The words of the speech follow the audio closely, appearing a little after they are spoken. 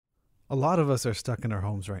A lot of us are stuck in our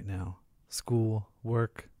homes right now. School,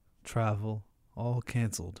 work, travel, all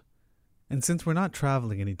canceled. And since we're not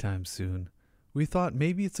traveling anytime soon, we thought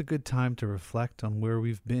maybe it's a good time to reflect on where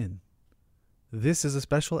we've been. This is a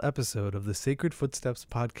special episode of the Sacred Footsteps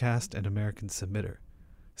podcast and American Submitter.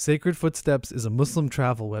 Sacred Footsteps is a Muslim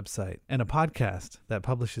travel website and a podcast that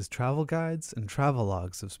publishes travel guides and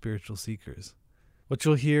travelogues of spiritual seekers. What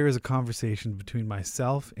you'll hear is a conversation between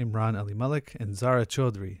myself, Imran Ali Malik, and Zara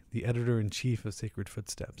Chaudhry, the editor-in-chief of Sacred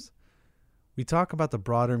Footsteps. We talk about the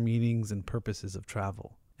broader meanings and purposes of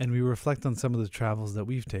travel, and we reflect on some of the travels that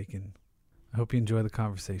we've taken. I hope you enjoy the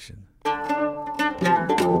conversation.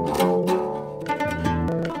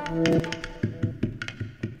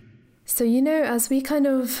 So, as we kind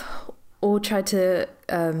of all try to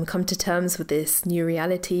come to terms with this new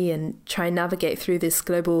reality and try and navigate through this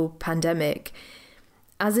global pandemic,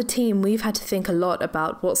 as a team, we've had to think a lot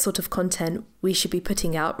about what sort of content we should be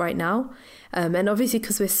putting out right now. And obviously,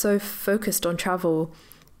 because we're so focused on travel,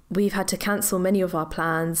 we've had to cancel many of our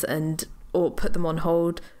plans or put them on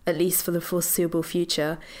hold, at least for the foreseeable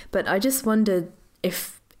future. But I just wondered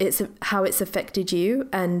how it's affected you.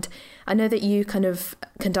 And I know that you kind of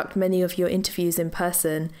conduct many of your interviews in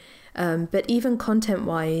person, but even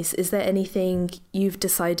content-wise, is there anything you've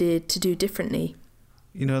decided to do differently?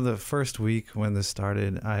 The first week when this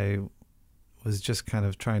started, I was just kind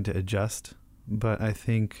of trying to adjust. But I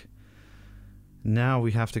think now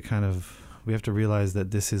we have to realize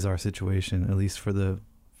that this is our situation, at least for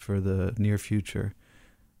the near future.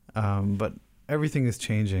 But everything is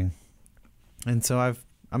changing. And so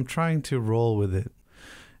I'm trying to roll with it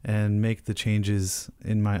and make the changes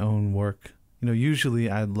in my own work. Usually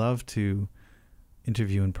I'd love to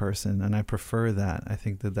interview in person, and I prefer that. I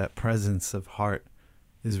think that presence of heart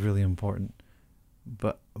is really important.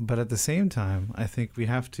 But at the same time, I think we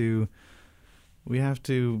have to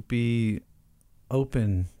be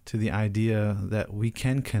open to the idea that we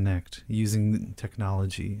can connect using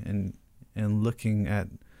technology and looking at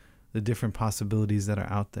the different possibilities that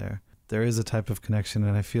are out there. There is a type of connection,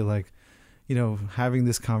 and I feel like, having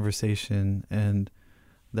this conversation and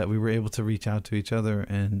that we were able to reach out to each other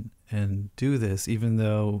and do this, even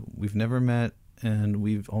though we've never met and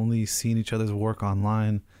we've only seen each other's work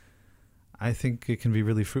online, I think it can be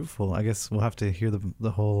really fruitful. I guess we'll have to hear the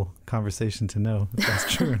whole conversation to know if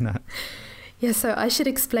that's true or not. Yeah, so I should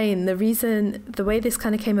explain the way this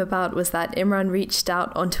kind of came about was that Imran reached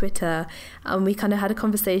out on Twitter and we kind of had a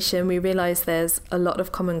conversation. We realized there's a lot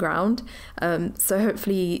of common ground. So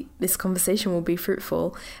hopefully this conversation will be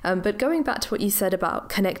fruitful. But going back to what you said about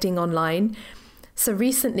connecting online. So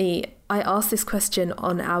recently I asked this question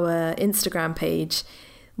on our Instagram page.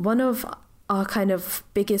 One of our kind of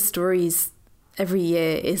biggest stories every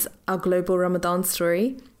year is our global Ramadan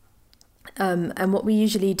story. And what we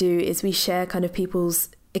usually do is we share kind of people's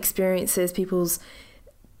experiences, people's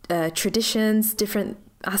traditions, different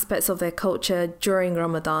aspects of their culture during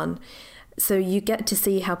Ramadan. So you get to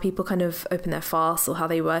see how people kind of open their fasts or how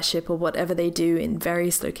they worship or whatever they do in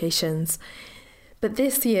various locations. But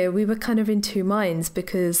this year we were kind of in two minds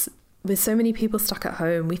because with so many people stuck at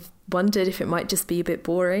home, we wondered if it might just be a bit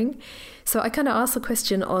boring. So I kind of asked a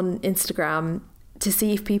question on Instagram to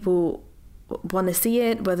see if people want to see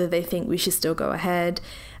it, whether they think we should still go ahead.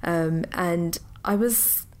 And I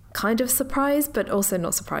was kind of surprised, but also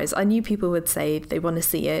not surprised. I knew people would say they want to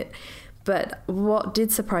see it. But what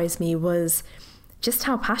did surprise me was just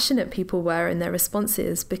how passionate people were in their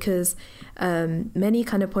responses, because many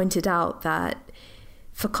kind of pointed out that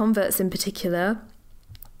for converts in particular,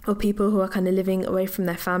 or people who are kind of living away from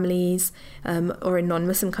their families or in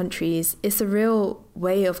non-Muslim countries, it's a real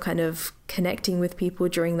way of kind of connecting with people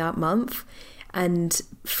during that month and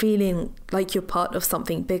feeling like you're part of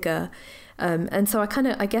something bigger. And so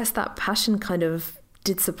I guess that passion kind of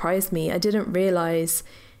did surprise me. I didn't realize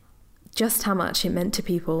just how much it meant to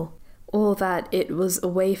people, or that it was a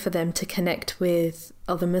way for them to connect with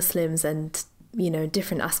other Muslims and,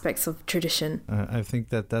 different aspects of tradition. I think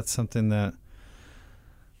that's something that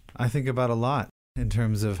I think about a lot in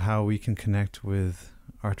terms of how we can connect with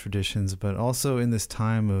our traditions, but also in this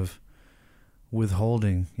time of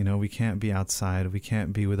withholding. We can't be outside, we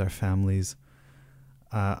can't be with our families.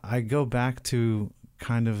 I go back to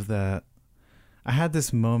kind of I had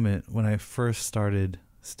this moment when I first started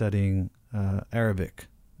studying Arabic.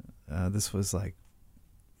 This was like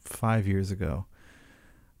 5 years ago.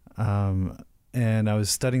 And I was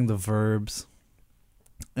studying the verbs,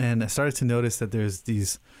 and I started to notice that there's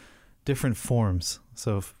these different forms.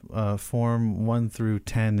 So form 1 through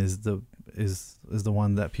 10 is the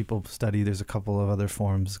one that people study. There's a couple of other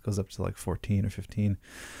forms, it goes up to like 14 or 15.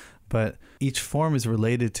 but each form is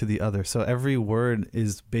related to the other. So every word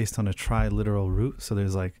is based on a triliteral root. So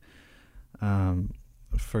there's like,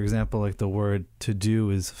 for example, like the word to do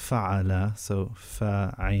is fa'ala, so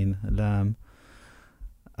fa'ain lam,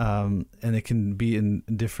 and it can be in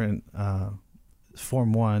different.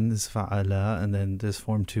 Form 1 is fa'ala, and then there's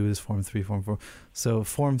form 2 is form 3, form 4. So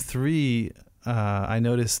form 3, I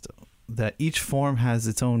noticed that each form has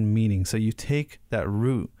its own meaning. So you take that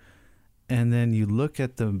root, and then you look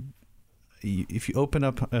at if you open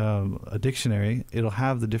up a dictionary, it'll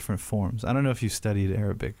have the different forms. I don't know if you studied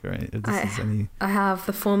Arabic, right? If this is any... I have.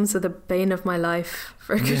 The forms are the bane of my life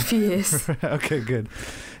for a good few years. Okay, good.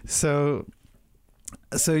 So,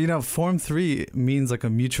 form 3 means like a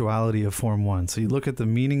mutuality of form 1. So you look at the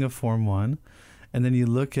meaning of form 1, and then you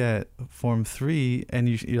look at form 3, and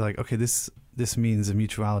you're like, okay, this means a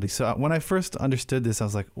mutuality. So when I first understood this, I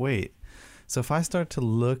was like, wait. So if I start to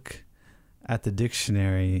look at the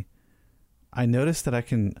dictionary, I noticed that I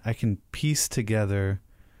can piece together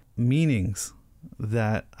meanings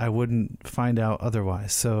that I wouldn't find out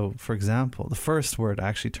otherwise. So, for example, the first word I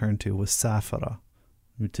actually turned to was safara,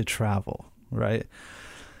 to travel, right?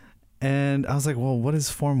 And I was like, well, what does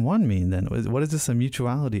form 1 mean then? What is this a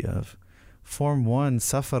mutuality of? Form 1,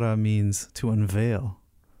 safara, means to unveil.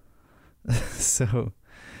 So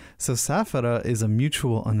safara is a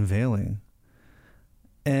mutual unveiling.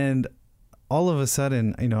 And all of a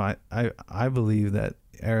sudden, I believe that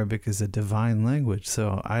Arabic is a divine language.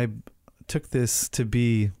 So I took this to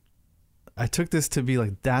be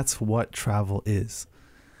like, that's what travel is.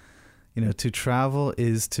 To travel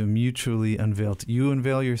is to mutually unveil. You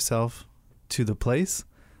unveil yourself to the place,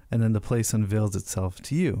 and then the place unveils itself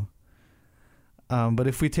to you. But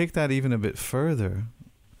if we take that even a bit further,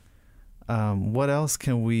 what else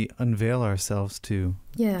can we unveil ourselves to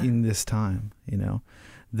in this time?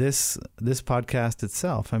 This podcast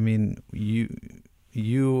itself. I mean, you've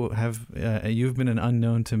been an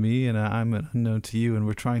unknown to me, and I'm an unknown to you, and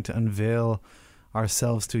we're trying to unveil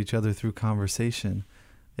ourselves to each other through conversation.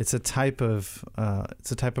 It's a type of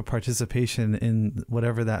participation in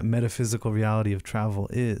whatever that metaphysical reality of travel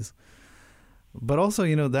is. But also,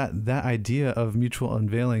 that idea of mutual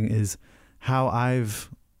unveiling is how I've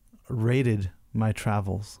rated my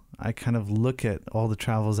travels. I kind of look at all the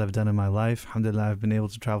travels I've done in my life. Alhamdulillah, I've been able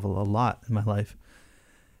to travel a lot in my life.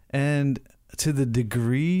 And to the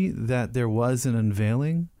degree that there was an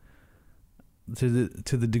unveiling, to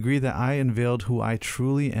the degree that I unveiled who I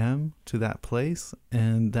truly am to that place,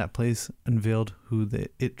 and that place unveiled who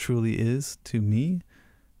it truly is to me,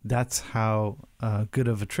 that's how good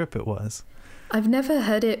of a trip it was. I've never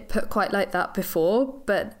heard it put quite like that before,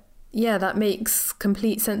 but yeah, that makes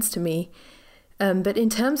complete sense to me. But in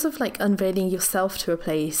terms of like unveiling yourself to a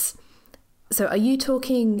place, so are you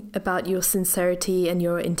talking about your sincerity and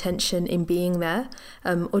your intention in being there?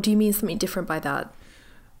 Or do you mean something different by that?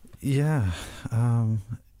 Yeah,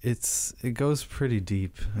 it goes pretty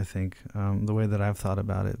deep, I think, the way that I've thought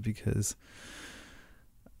about it, because,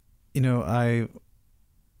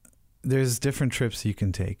 there's different trips you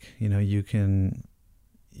can take. You can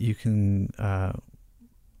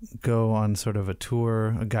go on sort of a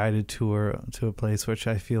guided tour to a place, which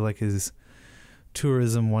I feel like is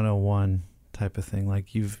tourism 101 type of thing.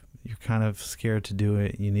 Like you're kind of scared to do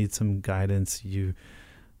it. You need some guidance. You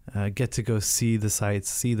get to go see the sights,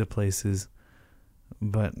 see the places.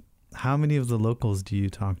 But how many of the locals do you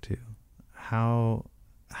talk to? How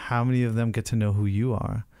many of them get to know who you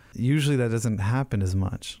are? Usually that doesn't happen as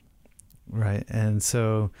much, right? And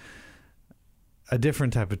so a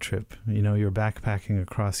different type of trip, you're backpacking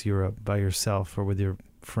across Europe by yourself or with your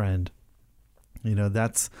friend,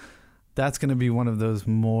 that's going to be one of those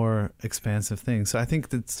more expansive things. So I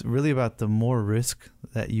think it's really about the more risk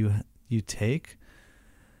that you take.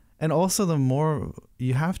 And also the more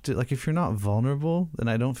you have to, like, if you're not vulnerable, then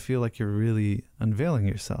I don't feel like you're really unveiling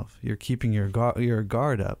yourself. You're keeping your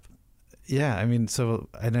guard up. Yeah, I mean,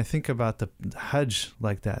 and I think about the Hajj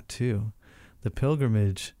like that too. The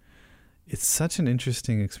pilgrimage, it's such an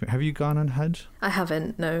interesting experience. Have you gone on Hajj? I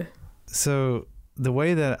haven't, no. So the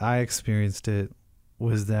way that I experienced it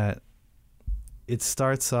was that it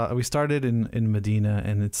starts off, we started in Medina,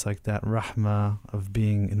 and it's like that rahmah of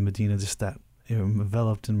being in Medina, just that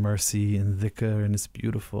enveloped in mercy and dhikr, and it's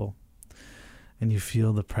beautiful. And you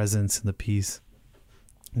feel the presence and the peace.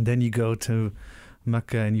 And then you go to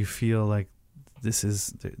Mecca and you feel like this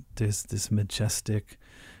majestic,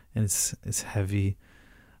 and it's heavy.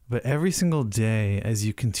 But every single day, as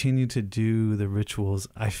you continue to do the rituals,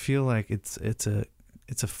 I feel like it's a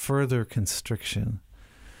further constriction.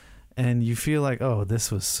 And you feel like, oh,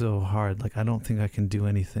 this was so hard. Like, I don't think I can do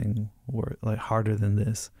anything harder than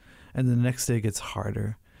this. and then the next day gets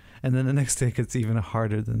harder, and then the next day gets even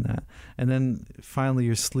harder than that, and then finally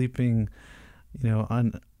you're sleeping,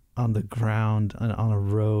 on the ground on a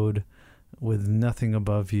road with nothing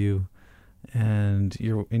above you, and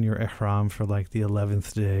you're in your ihram for like the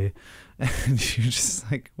 11th day, and you're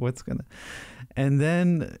just like, what's gonna, and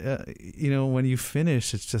then when you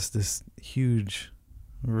finish, it's just this huge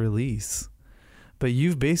release, but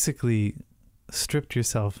you've basically stripped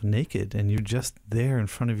yourself naked, and you're just there in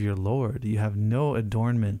front of your Lord. You have no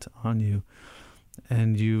adornment on you,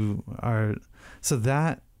 and you are, so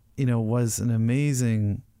that was an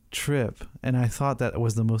amazing trip, and I thought that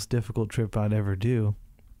was the most difficult trip I'd ever do.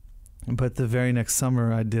 But the very next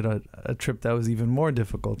summer, I did a trip that was even more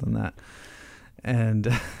difficult than that, and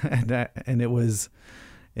it was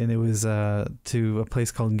to a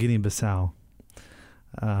place called Guinea-Bissau.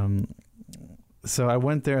 So I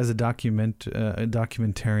went there as a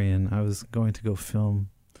documentarian. I was going to go film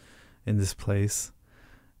in this place.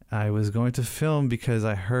 I was going to film because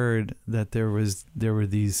I heard that there were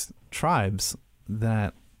these tribes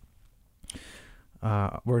that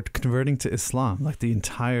were converting to Islam, like the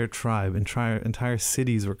entire tribe, entire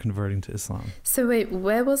cities were converting to Islam. So wait,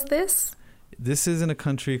 where was this? This is in a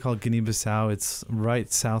country called Guinea-Bissau. It's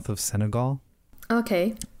right south of Senegal.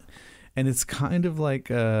 Okay. And it's kind of like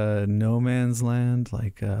no man's land.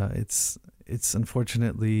 Like it's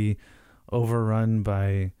unfortunately overrun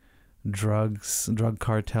by drug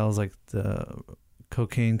cartels. Like the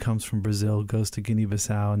cocaine comes from Brazil, goes to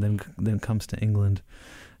Guinea-Bissau, and then comes to England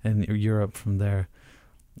and Europe from there.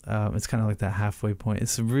 It's kind of like that halfway point.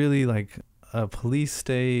 It's really like a police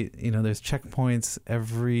state. There's checkpoints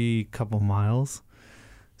every couple miles.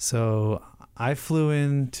 So I flew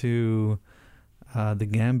into the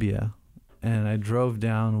Gambia, and I drove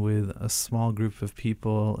down with a small group of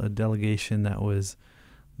people, a delegation there was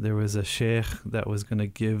a sheikh that was going to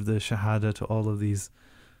give the shahada to all of these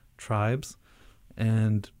tribes,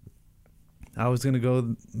 and I was going to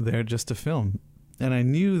go there just to film. And I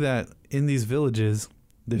knew that in these villages,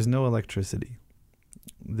 there's no electricity.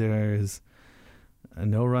 There's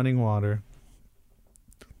no running water.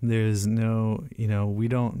 There's no, we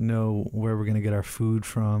don't know where we're going to get our food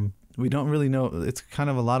from. We don't really know. It's kind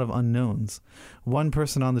of a lot of unknowns. One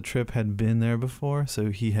person on the trip had been there before,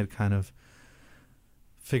 so he had kind of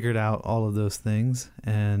figured out all of those things.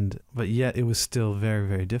 But yet it was still very,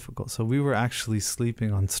 very difficult. So we were actually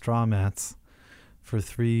sleeping on straw mats for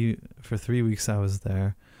 3 weeks I was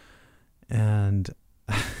there, and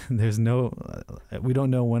we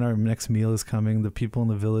don't know when our next meal is coming. The people in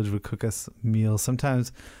the village would cook us meals.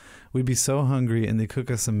 Sometimes we'd be so hungry and they cook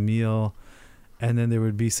us a meal, and then there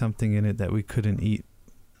would be something in it that we couldn't eat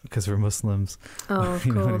because we're Muslims. Oh, of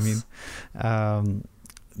you know course. what I mean?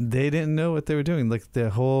 They didn't know what they were doing. Like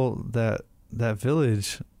the whole that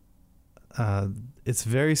village, it's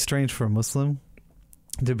very strange for a Muslim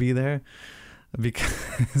to be there,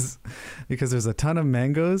 because there's a ton of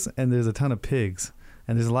mangoes and there's a ton of pigs,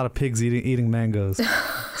 and there's a lot of pigs eating mangoes.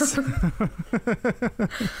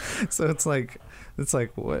 So it's like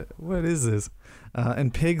what is this?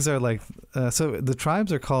 And pigs are like so the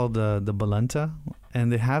tribes are called the Balanta,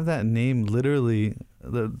 and they have that name literally.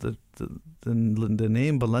 The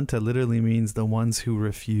name Balanta literally means the ones who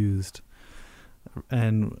refused,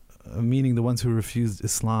 and meaning the ones who refused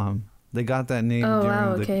Islam. They got that name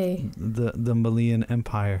during the Malian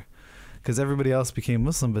Empire, because everybody else became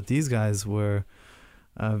Muslim, but these guys were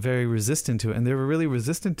very resistant to it. And they were really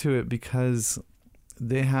resistant to it because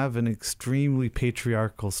they have an extremely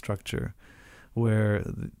patriarchal structure where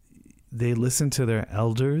they listen to their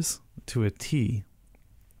elders to a T.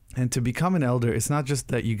 And to become an elder, it's not just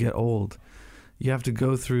that you get old. You have to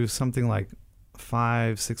go through something like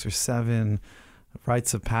 5, 6, or 7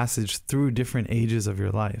 rites of passage through different ages of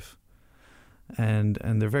your life. And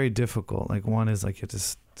they're very difficult. Like one is like you have to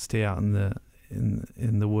stay out in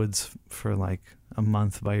the woods for like a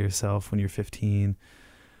month by yourself when you're 15.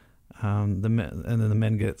 And then the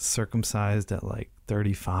men get circumcised at like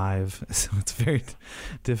 35. So it's very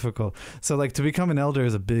difficult. So like to become an elder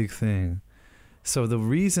is a big thing. So the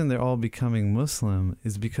reason they're all becoming Muslim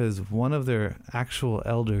is because one of their actual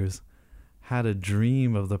elders had a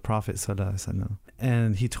dream of the Prophet ﷺ,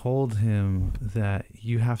 and he told him that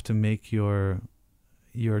you have to make your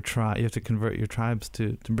tribe, you have to convert your tribes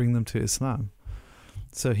to bring them to Islam.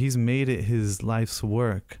 So he's made it his life's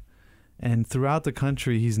work, and throughout the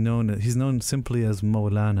country he's known simply as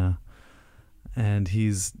Maulana, and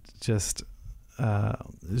he's just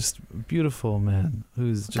just beautiful man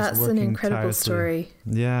who's just That's working an incredible tirelessly. Story.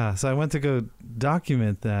 Yeah, so I went to go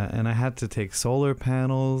document that, and I had to take solar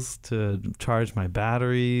panels to charge my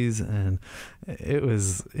batteries, and it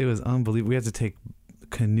was unbelievable. We had to take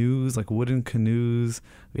canoes, like wooden canoes.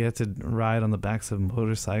 We had to ride on the backs of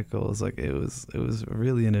motorcycles. Like it was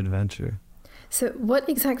really an adventure. So what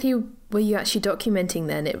exactly were you actually documenting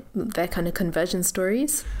then? Their kind of conversion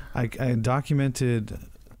stories? I documented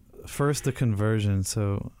first the conversion.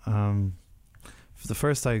 So the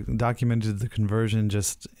first I documented the conversion.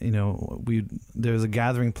 Just, there's a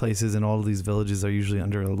gathering places in all of these villages are usually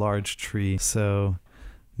under a large tree. So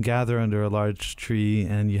gather under a large tree,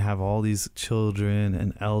 and you have all these children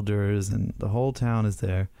and elders, and the whole town is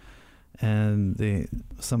there. And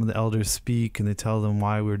some of the elders speak, and they tell them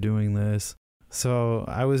why we're doing this. So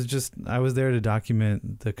I was there to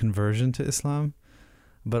document the conversion to Islam,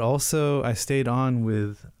 but also I stayed on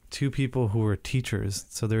with two people who were teachers.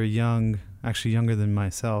 So they're young, actually younger than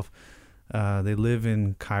myself. They live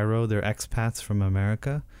in Cairo. They're expats from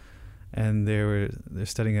America, and they're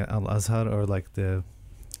studying at Al-Azhar, or like the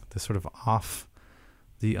sort of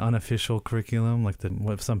the unofficial curriculum, like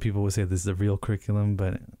what some people would say this is the real curriculum.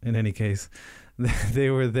 But in any case, they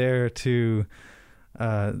were there to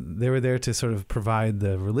sort of provide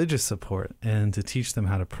the religious support and to teach them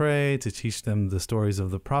how to pray, to teach them the stories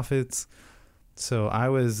of the prophets. So I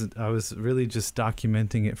was really just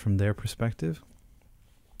documenting it from their perspective.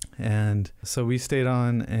 And so we stayed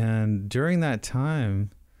on, and during that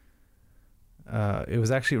time, it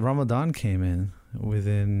was actually Ramadan came in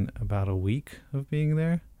within about a week of being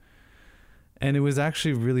there. And it was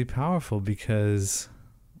actually really powerful because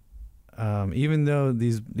even though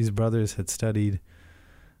these brothers had studied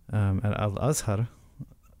at Al-Azhar,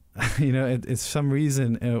 it's some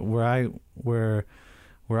reason where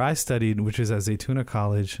I studied, which is at Zaytuna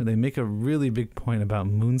College, they make a really big point about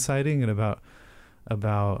moon sighting and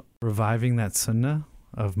about reviving that sunnah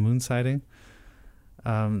of moon sighting.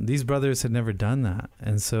 These brothers had never done that,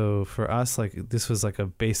 and so for us, like, this was like a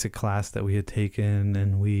basic class that we had taken,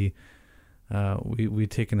 and we'd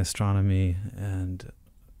taken astronomy, and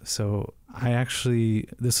so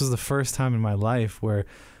this was the first time in my life where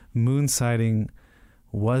moon sighting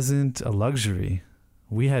wasn't a luxury.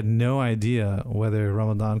 We had no idea whether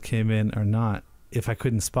Ramadan came in or not if I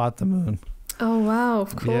couldn't spot the moon. Oh, wow,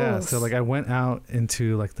 of course. Yeah, so like I went out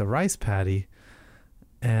into like the rice paddy,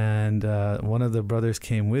 and one of the brothers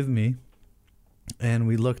came with me, and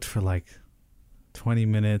we looked for like 20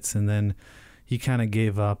 minutes, and then he kind of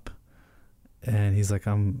gave up, and he's like,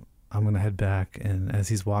 I'm going to head back. And as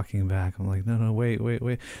he's walking back, I'm like, no, wait.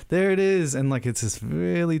 There it is. And like, it's this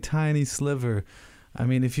really tiny sliver. I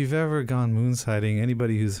mean, if you've ever gone moon sighting,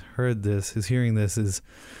 anybody who's hearing this is,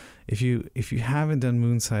 if you haven't done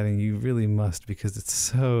moon sighting, you really must, because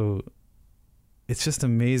it's just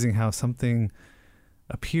amazing how something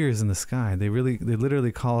appears in the sky. They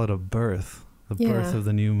literally call it a birth, birth of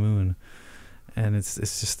the new moon. And it's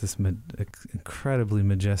just this incredibly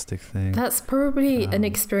majestic thing. That's probably an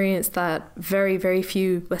experience that very, very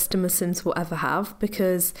few Western Muslims will ever have,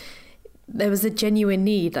 because there was a genuine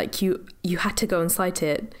need. Like you had to go and sight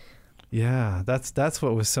it. Yeah, that's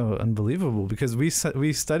what was so unbelievable, because we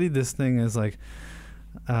studied this thing as like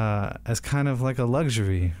as kind of like a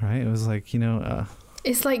luxury, right? It was like,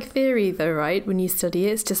 it's like theory though, right? When you study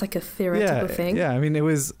it, it's just like a theoretical thing. Yeah, I mean, it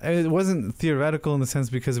wasn't theoretical in the sense,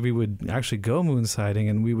 because we would actually go moon sighting,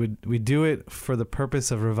 and we do it for the purpose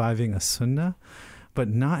of reviving a sunnah, but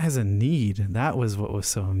not as a need. That was what was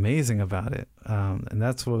so amazing about it. And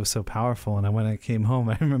that's what was so powerful. And when I came home,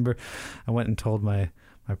 I remember I went and told my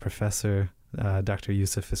professor, Dr.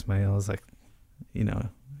 Yusuf Ismail, I was like,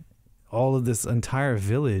 all of this entire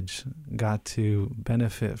village got to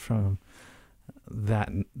benefit from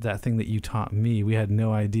that thing that you taught me. We had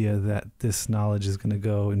no idea that this knowledge is going to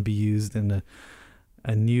go and be used in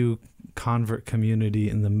a new convert community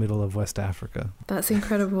in the middle of West Africa. That's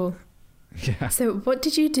incredible. Yeah. So what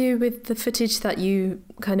did you do with the footage that you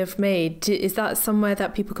kind of made? Is that somewhere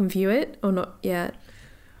that people can view it, or not yet?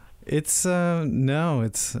 It's no,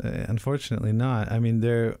 it's unfortunately not. I mean,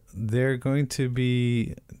 they're going to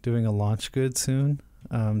be doing a launch good soon.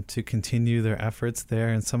 To continue their efforts there,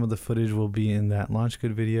 and some of the footage will be in that launch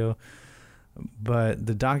good video. But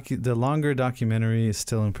the longer documentary is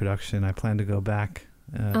still in production. I plan to go back,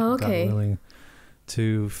 God willing,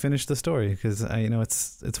 to finish the story, because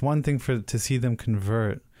it's one thing to see them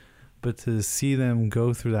convert, but to see them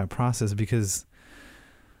go through that process, because,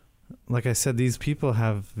 like I said, these people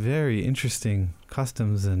have very interesting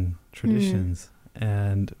customs and traditions,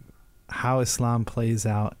 and how Islam plays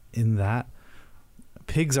out in that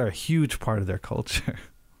pigs are a huge part of their culture.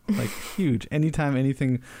 Like huge. Anytime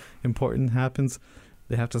anything important happens,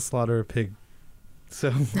 they have to slaughter a pig.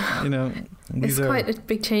 So, you know, these it's quite a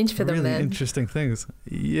big change for them really then. Interesting things.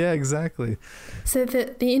 Yeah, exactly. So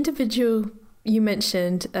the individual you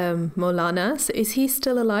mentioned, Maulana, so is he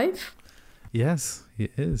still alive? Yes, he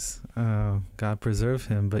is. God preserve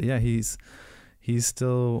him. But yeah, he's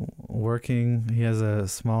still working. He has a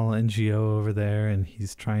small NGO over there, and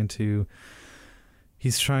he's trying to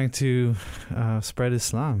spread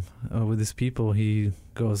Islam with his people. He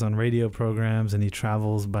goes on radio programs and he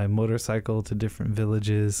travels by motorcycle to different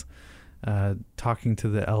villages, talking to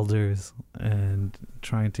the elders and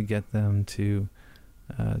trying to get them to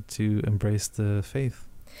embrace the faith.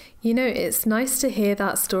 You know, it's nice to hear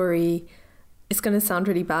that story. It's going to sound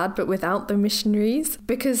really bad, but without the missionaries,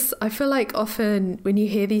 because I feel like often when you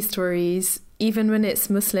hear these stories, even when it's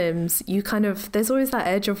Muslims, there's always that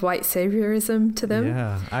edge of white saviorism to them.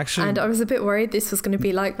 Yeah, actually. And I was a bit worried this was going to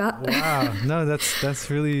be like that. Wow. No, that's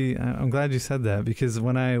really, I'm glad you said that, because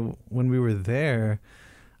when we were there,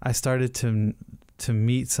 I started to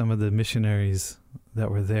meet some of the missionaries that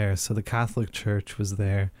were there. So the Catholic Church was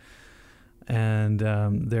there, and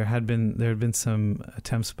there had been some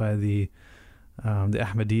attempts by the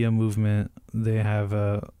Ahmadiyya movement. They have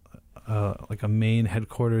like a main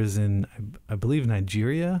headquarters in, I believe,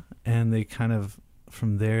 Nigeria, and they kind of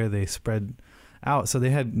from there they spread out. So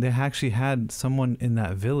they actually had someone in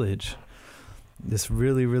that village, this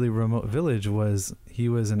really, really remote village. He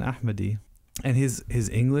was an Ahmadi, and his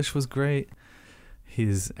English was great,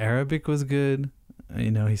 his Arabic was good. You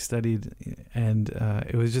know, he studied, and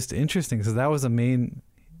it was just interesting. So that was one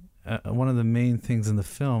of the main things in the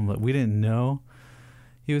film that we didn't know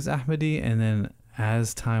he was Ahmadi, and then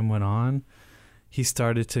as time went on, he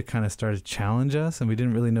started to challenge us, and we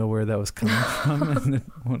didn't really know where that was coming from. And then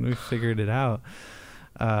when we figured it out,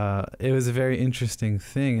 it was a very interesting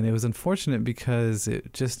thing, and it was unfortunate because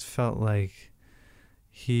it just felt like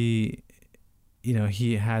he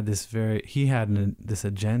had this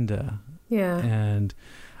agenda. Yeah. And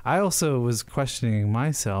I also was questioning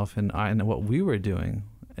myself and what we were doing.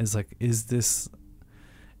 Is like, is this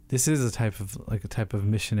a type of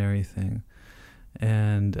missionary thing?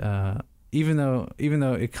 And even though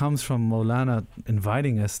it comes from Maulana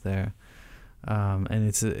inviting us there, and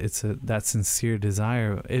it's that sincere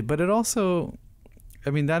desire, but it also, I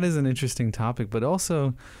mean, that is an interesting topic. But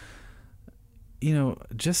also, you know,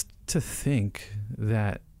 just to think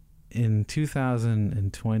that in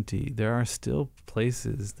 2020 there are still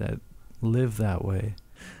places that live that way.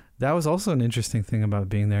 That was also an interesting thing about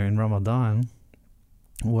being there in Ramadan.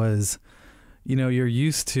 Was, you know, you're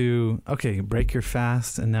used to, okay, break your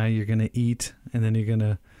fast, and now you're going to eat, and then you're going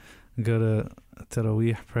to go to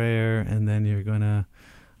Taraweeh prayer, and then you're going to,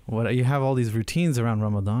 you have all these routines around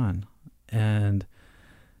Ramadan. And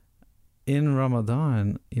in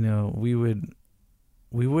Ramadan, you know, we wouldn't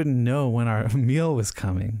know when our meal was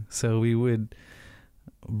coming. So we would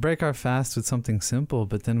break our fast with something simple,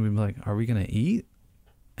 but then we'd be like, are we going to eat?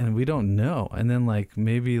 And we don't know. And then like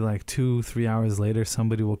maybe like 2-3 hours later,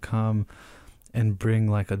 somebody will come and bring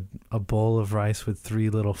like a bowl of rice with 3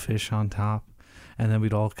 little fish on top. And then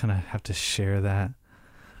we'd all kind of have to share that.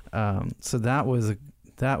 So that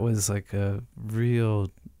was like a real,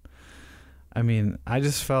 I mean, I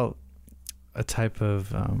just felt a type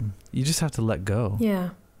of, you just have to let go.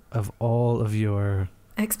 Yeah. Of all of your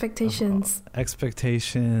expectations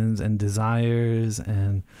and desires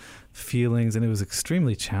and feelings, and it was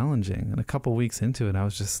extremely challenging. And a couple weeks into it, I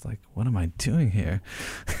was just like, what am I doing here?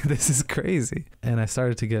 This is crazy. And I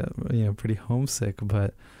started to get, you know, pretty homesick.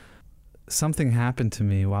 But something happened to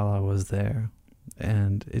me while I was there,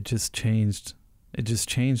 and it just changed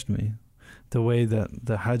me. The way that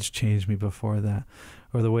the Hajj changed me before that,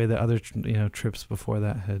 or the way that other, you know, trips before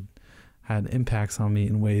that had impacts on me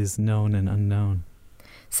in ways known and unknown.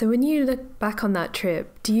 So when you look back on that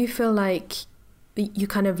trip, do you feel like you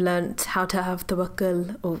kind of learnt how to have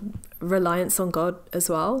tawakkul or reliance on God as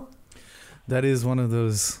well? That is one of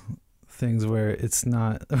those things where it's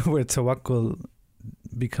not, where tawakkul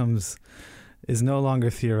is no longer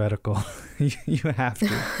theoretical. You have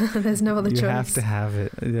to. There's no other choice. You have to have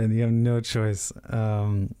it, and you have no choice.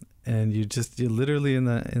 And you're literally in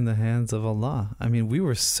the hands of Allah. I mean, we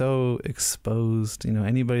were so exposed. You know,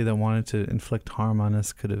 anybody that wanted to inflict harm on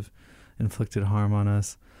us could have inflicted harm on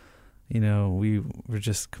us. You know, we were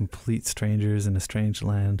just complete strangers in a strange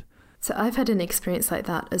land. So I've had an experience like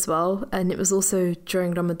that as well. And it was also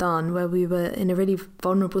during Ramadan, where we were in a really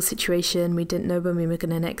vulnerable situation. We didn't know when we were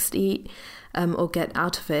going to next eat or get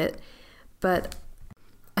out of it. But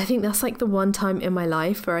I think that's like the one time in my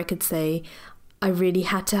life where I could say I really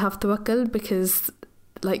had to have tawakkul because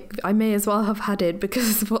like I may as well have had it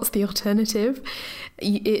because what's the alternative?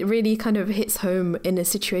 It really kind of hits home in a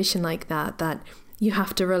situation like that you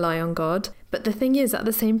have to rely on God. But the thing is, at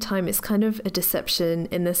the same time, it's kind of a deception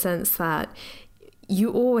in the sense that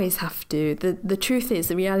you always have to. The truth is,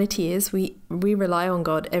 the reality is we rely on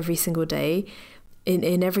God every single day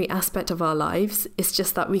in every aspect of our lives. It's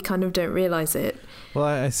just that we kind of don't realize it. Well,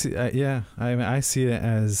 I see. I see it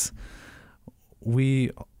as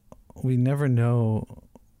we never know,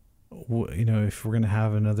 if we're going to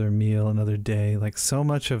have another meal, another day. Like, so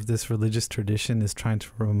much of this religious tradition is trying to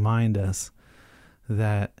remind us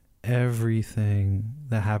that everything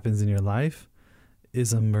that happens in your life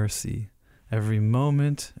is a mercy. Every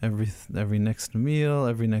moment, every next meal,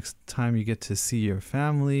 every next time you get to see your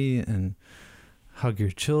family and hug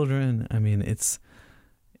your children. I mean,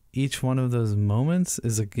 each one of those moments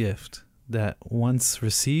is a gift that once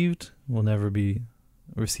received will never be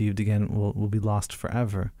received again, will be lost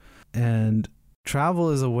forever. And travel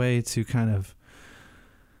is a way to kind of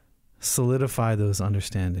solidify those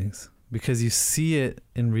understandings, because you see it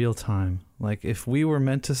in real time. Like, if we were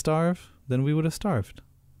meant to starve, then we would have starved.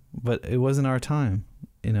 But it wasn't our time,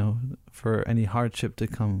 for any hardship to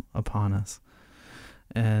come upon us.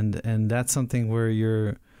 And that's something where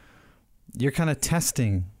you're kind of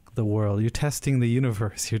testing the world. You're testing the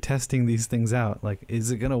universe. You're testing these things out. Like,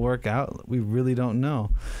 is it going to work out? We really don't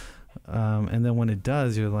know. And then when it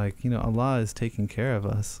does, you're like, Allah is taking care of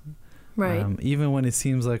us. Right. Even when it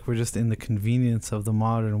seems like we're just in the convenience of the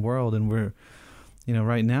modern world, and we're,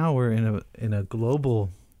 right now we're in a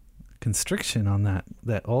global constriction on that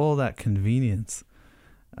all that convenience.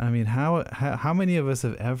 I mean, how many of us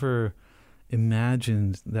have ever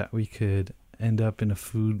imagined that we could end up in a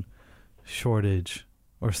food shortage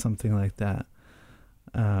or something like that?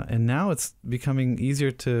 And now it's becoming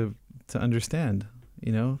easier to understand.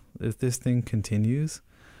 If this thing continues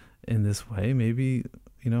in this way, maybe,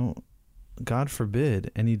 God forbid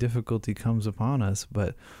any difficulty comes upon us,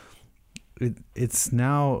 but it's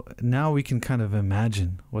now we can kind of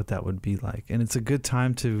imagine what that would be like. And it's a good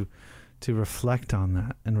time to reflect on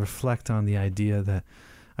that and reflect on the idea that,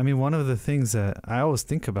 one of the things that I always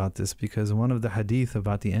think about this, because one of the hadith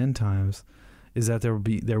about the end times is that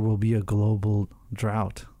there will be a global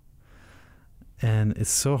drought. And it's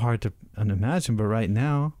so hard to imagine, but right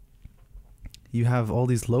now you have all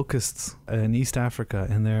these locusts in East Africa,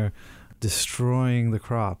 and they're destroying the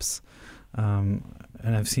crops. And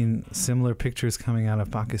I've seen similar pictures coming out of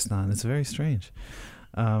Pakistan. It's very strange.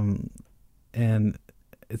 And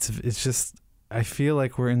it's just, I feel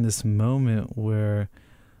like we're in this moment where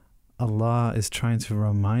Allah is trying to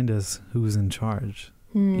remind us who's in charge.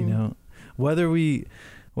 Whether we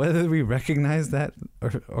recognize that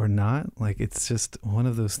or not, like, it's just one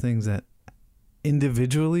of those things that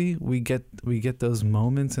individually we get those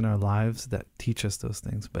moments in our lives that teach us those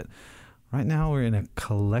things. But right now we're in a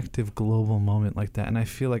collective global moment like that, and I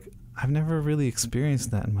feel like I've never really experienced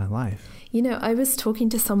that in my life. I was talking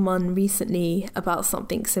to someone recently about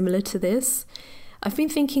something similar to this. I've been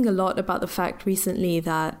thinking a lot about the fact recently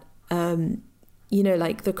that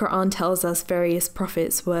like the Quran tells us various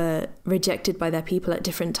prophets were rejected by their people at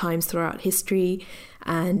different times throughout history.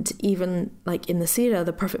 And even like in the Seerah,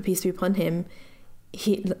 the Prophet, peace be upon him,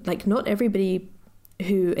 not everybody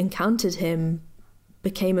who encountered him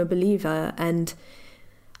became a believer. And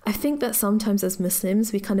I think that sometimes as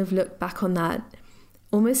Muslims, we kind of look back on that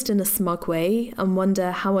almost in a smug way and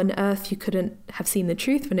wonder how on earth you couldn't have seen the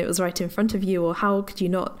truth when it was right in front of you, or how could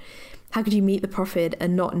you meet the Prophet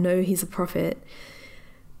and not know he's a prophet?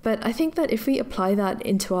 But I think that if we apply that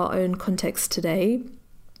into our own context today,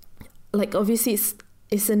 like obviously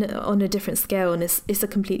it's on a different scale and it's a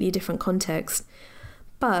completely different context.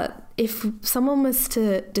 But if someone was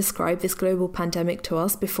to describe this global pandemic to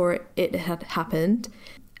us before it had happened,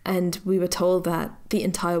 and we were told that the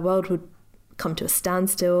entire world would come to a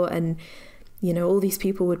standstill and, all these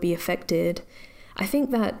people would be affected, I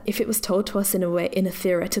think that if it was told to us in a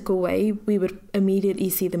theoretical way, we would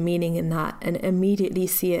immediately see the meaning in that and immediately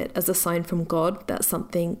see it as a sign from God that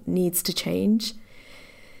something needs to change.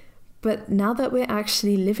 But now that we're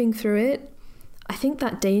actually living through it, I think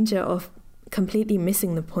that danger of completely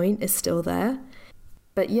missing the point is still there.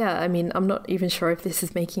 But yeah, I'm not even sure if this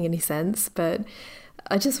is making any sense, but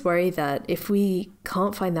I just worry that if we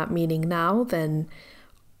can't find that meaning now, then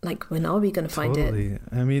when are we going to find it?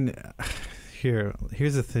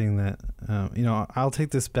 Here's the thing that, I'll take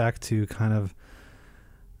this back to kind of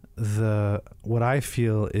what I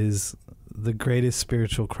feel is the greatest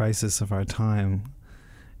spiritual crisis of our time.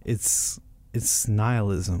 It's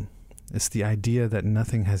nihilism. It's the idea that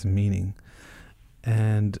nothing has meaning.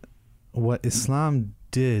 And what Islam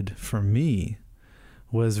did for me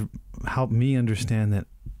was help me understand that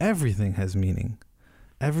everything has meaning.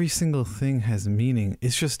 Every single thing has meaning.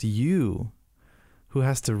 It's just you who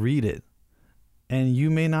has to read it. And you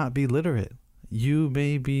may not be literate. You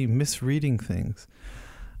may be misreading things.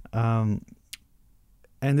 And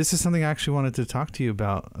this is something I actually wanted to talk to you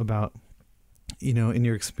about, you know, in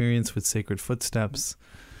your experience with Sacred Footsteps.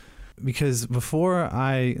 Because before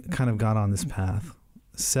I kind of got on this path,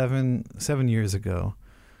 seven years ago,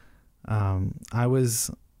 I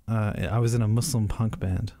was in a Muslim punk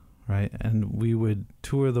band, right? And we would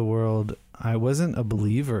tour the world. I wasn't a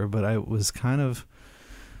believer, but I was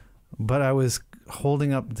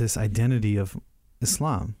holding up this identity of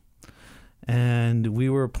Islam. And we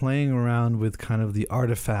were playing around with kind of the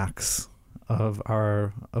artifacts of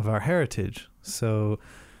our heritage. So,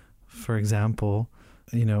 for example,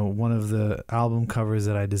 you know, one of the album covers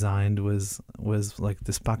that I designed was like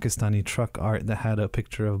this Pakistani truck art that had a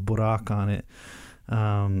picture of Burak on it,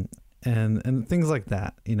 and things like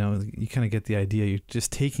that. You know, you kind of get the idea. You're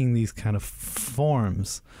just taking these kind of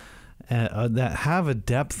forms that have a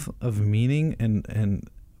depth of meaning,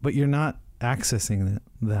 but you're not accessing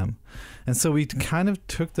them. And so we kind of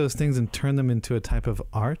took those things and turned them into a type of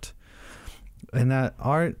art. And that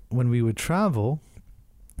art, when we would travel,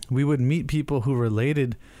 we would meet people who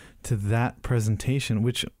related to that presentation,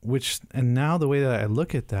 which and now the way that I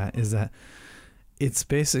look at that is that it's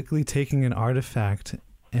basically taking an artifact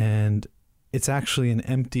and it's actually an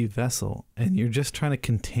empty vessel, and you're just trying to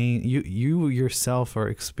contain, you yourself are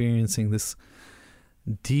experiencing this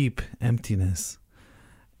deep emptiness.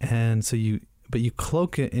 And so you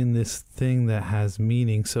cloak it in this thing that has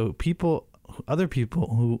meaning. So other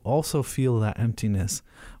people who also feel that emptiness,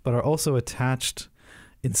 but are also attached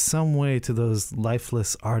in some way to those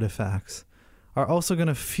lifeless artifacts, are also going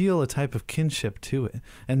to feel a type of kinship to it.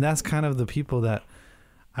 And that's kind of the people that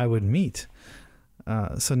I would meet.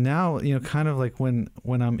 So now, you know, kind of like when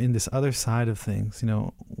I'm in this other side of things, you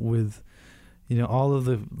know, with, you know, all of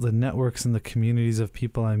the networks and the communities of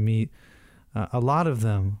people I meet, a lot of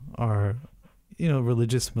them are, you know,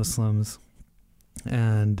 religious Muslims,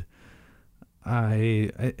 and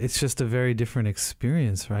it's just a very different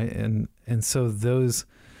experience, right? And so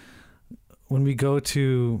when we go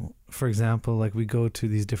to, for example, like we go to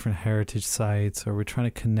these different heritage sites, or we're trying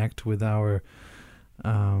to connect with our,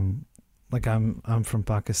 like I'm from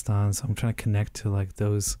Pakistan, so I'm trying to connect to like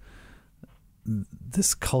this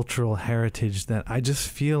cultural heritage that I just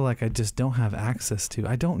feel like I just don't have access to.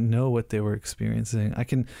 I don't know what they were experiencing. I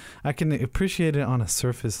can appreciate it on a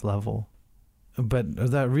surface level, but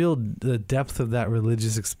the depth of that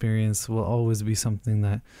religious experience will always be something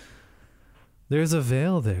that there's a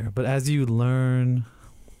veil there. But as you learn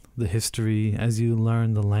the history, as you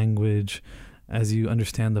learn the language, as you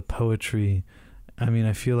understand the poetry, I mean,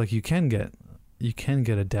 I feel like you can get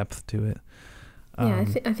a depth to it. Yeah,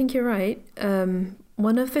 I think you're right.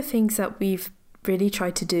 One of the things that we've really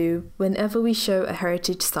tried to do whenever we show a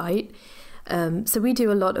heritage site, so we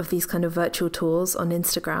do a lot of these kind of virtual tours on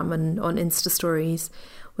Instagram and on Insta stories.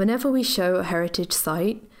 Whenever we show a heritage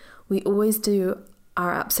site, we always do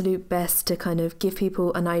our absolute best to kind of give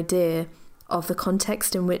people an idea of the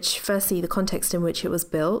context in which, firstly, the context in which it was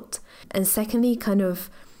built, and secondly, kind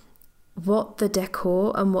of what the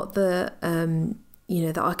decor and what the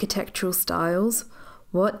the architectural styles,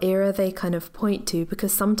 what era they kind of point to.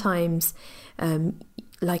 Because sometimes,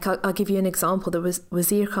 like I'll give you an example. There was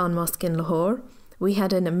Wazir Khan Mosque in Lahore. We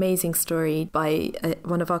had an amazing story by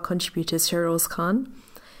one of our contributors, Shiroz Khan,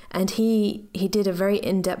 and he did a very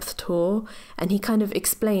in-depth tour, and he kind of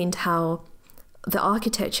explained how the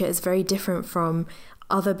architecture is very different from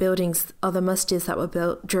other buildings, other masjids that were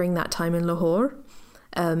built during that time in Lahore.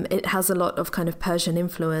 It has a lot of kind of Persian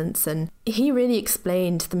influence, and he really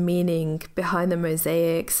explained the meaning behind the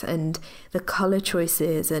mosaics and the color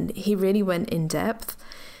choices, and he really went in depth.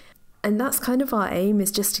 And that's kind of our aim,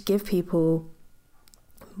 is just to give people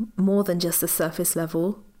more than just the surface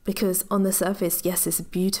level, because on the surface, yes, it's a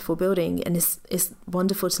beautiful building and it's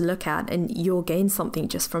wonderful to look at, and you'll gain something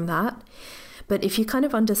just from that. But if you kind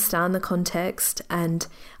of understand the context and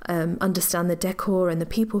understand the decor and the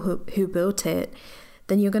people who built it,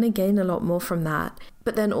 then you're going to gain a lot more from that.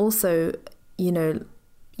 But then also, you know,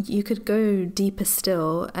 you could go deeper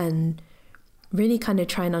still and really kind of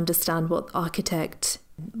try and understand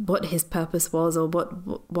what his purpose was, or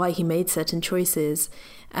why he made certain choices.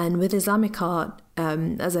 And with Islamic art,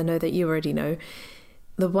 as I know that you already know,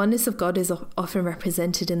 the oneness of God is often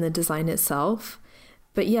represented in the design itself.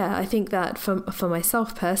 But yeah, I think that for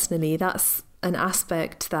myself personally, that's an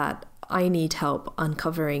aspect that I need help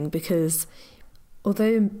uncovering, because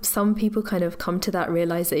Although some people kind of come to that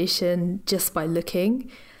realization just by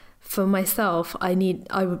looking, for myself,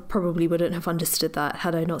 probably wouldn't have understood that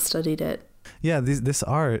had I not studied it. Yeah, this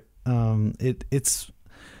art, it's.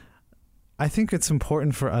 I think it's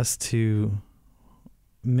important for us to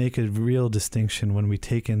make a real distinction when we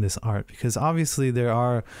take in this art, because obviously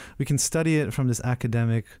we can study it from this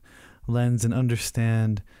academic lens and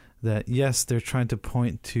understand that yes, they're trying to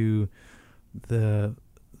point to the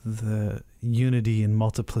unity and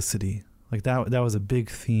multiplicity. Like that was a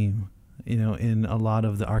big theme, in a lot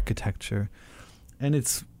of the architecture, and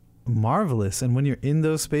it's marvelous. And when you're in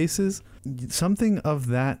those spaces, something of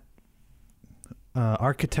that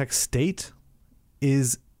architect state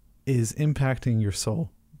is impacting your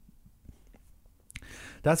soul.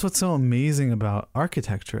 That's what's so amazing about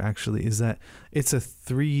architecture, actually, is that it's a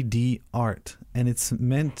 3D art, and it's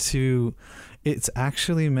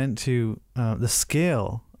actually meant to the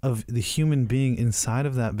scale of the human being inside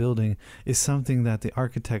of that building is something that the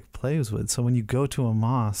architect plays with. So when you go to a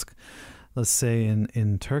mosque, let's say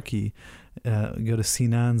in Turkey, go to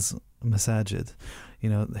Sinan's Masajid,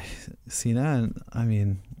 Sinan, I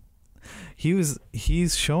mean,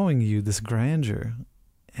 he's showing you this grandeur,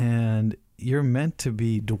 and you're meant to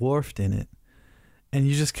be dwarfed in it, and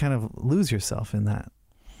you just kind of lose yourself in that,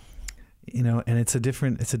 and it's a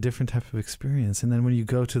different type of experience. And then when you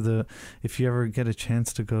go if you ever get a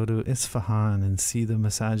chance to go to Isfahan and see the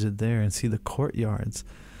masajid there and see the courtyards,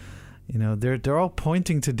 they're all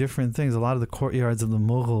pointing to different things. A lot of the courtyards of the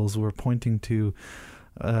Mughals were pointing to,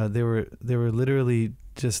 they were literally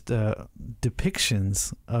just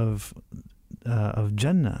depictions of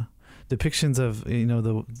Jannah, depictions of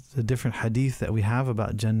the different hadith that we have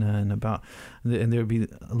about Jannah and there would be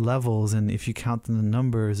levels, and if you count the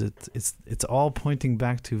numbers, it's all pointing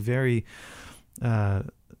back to very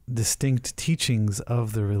distinct teachings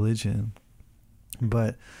of the religion.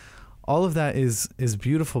 But all of that is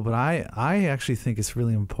beautiful, but I actually think it's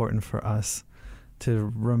really important for us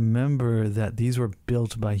to remember that these were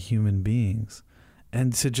built by human beings,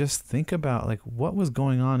 and to just think about like what was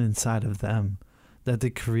going on inside of them that they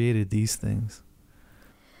created these things.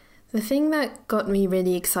 The thing that got me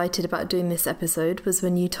really excited about doing this episode was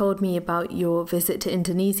when you told me about your visit to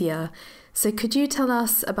Indonesia. So could you tell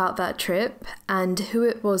us about that trip and who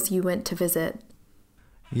it was you went to visit?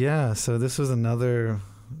 Yeah, so this was another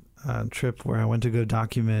trip where I went to go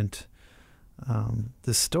document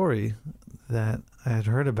this story that I had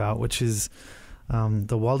heard about, which is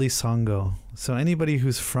the Wali Songo. So anybody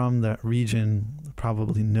who's from that region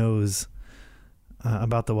probably knows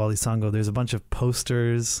about the Wali Songo. There's a bunch of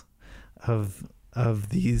posters of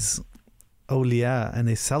these awliya, and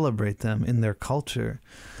they celebrate them in their culture.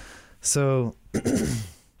 So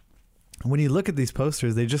when you look at these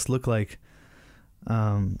posters, they just look like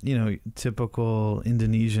typical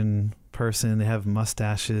Indonesian person. They have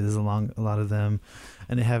mustaches along a lot of them,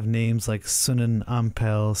 and they have names like Sunan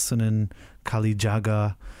Ampel, Sunan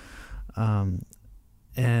Kalijaga,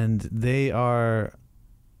 and they are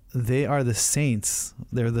the saints.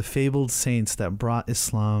 They're the fabled saints that brought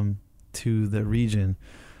Islam to the region,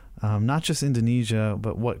 not just Indonesia,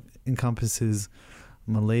 but what encompasses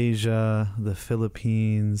Malaysia, the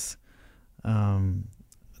Philippines,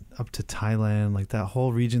 up to Thailand, like that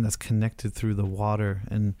whole region that's connected through the water.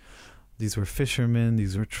 And these were fishermen,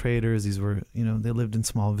 these were traders, these were, they lived in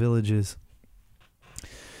small villages.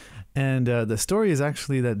 And the story is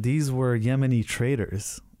actually that these were Yemeni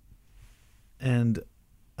traders, and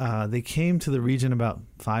they came to the region about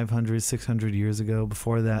 500, 600 years ago.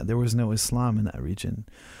 Before that, there was no Islam in that region.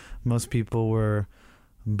 Most people were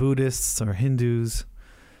Buddhists or Hindus.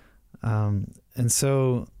 And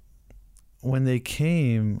so when they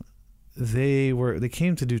came, they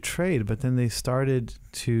came to do trade, but then they started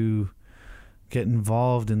to get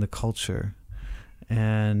involved in the culture.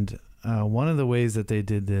 And one of the ways that they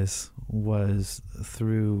did this was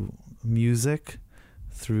through music,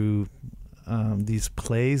 through these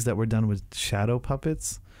plays that were done with shadow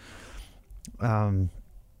puppets. And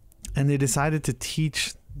they decided to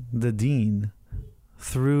teach the deen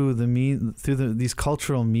through these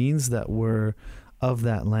cultural means that were of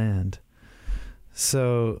that land.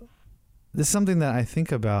 So this is something that I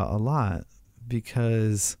think about a lot,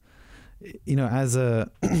 because as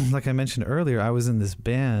like I mentioned earlier, I was in this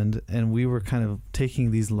band, and we were kind of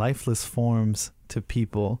taking these lifeless forms to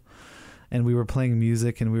people, and we were playing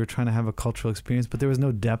music, and we were trying to have a cultural experience, but there was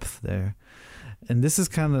no depth there. And this is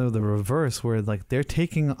kind of the reverse, where like they're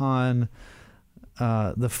taking on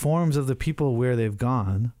the forms of the people where they've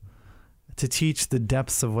gone to teach the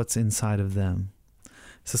depths of what's inside of them.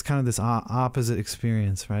 So it's kind of this opposite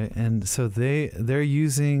experience, right? And so they're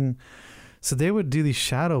using So they would do these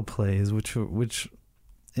shadow plays, which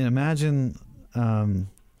imagine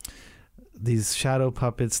these shadow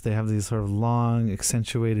puppets. They have these sort of long,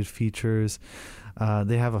 accentuated features.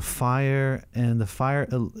 They have a fire, and the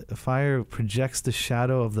fire projects the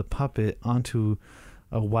shadow of the puppet onto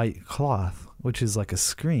a white cloth, which is like a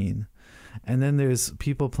screen. And then there's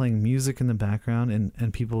people playing music in the background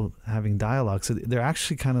and people having dialogue. So they're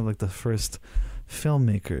actually kind of like the first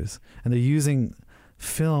filmmakers, and they're using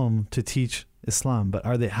film to teach Islam. But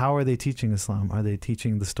how are they teaching Islam? Are they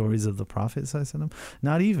teaching the stories of the Prophet sallallahu alaihi wasallam?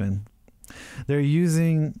 Not even. They're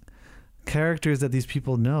using characters that these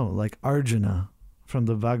people know, like Arjuna from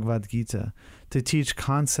the Bhagavad Gita, to teach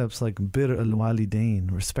concepts like bir al-walidain,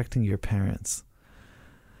 respecting your parents,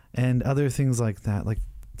 and other things like that, like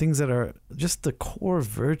things that are just the core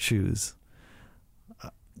virtues,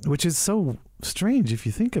 which is so strange if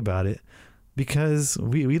you think about it, because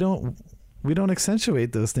we don't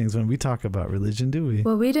accentuate those things when we talk about religion, do we?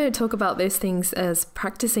 Well, we don't talk about those things as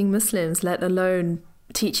practicing Muslims, let alone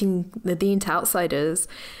teaching the deen to outsiders.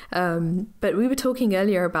 But we were talking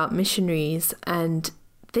earlier about missionaries, and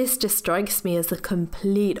this just strikes me as the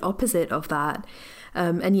complete opposite of that.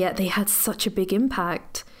 And yet they had such a big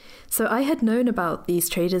impact. So I had known about these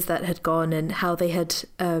traders that had gone and how they had,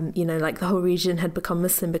 like the whole region had become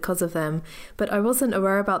Muslim because of them. But I wasn't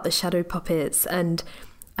aware about the shadow puppets. And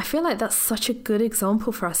I feel like that's such a good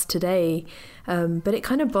example for us today. But it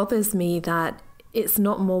kind of bothers me that it's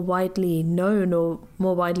not more widely known or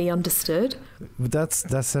more widely understood. That's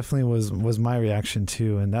definitely was my reaction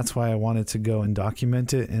too. And that's why I wanted to go and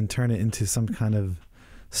document it and turn it into some kind of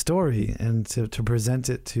story and to present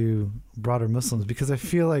it to broader Muslims, because I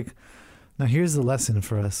feel like, now here's the lesson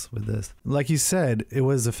for us with this. Like you said, it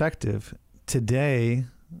was effective. Today,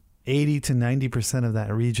 80 to 90% of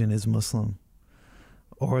that region is Muslim.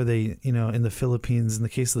 Or they, in the Philippines, in the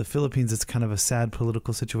case of the Philippines, it's kind of a sad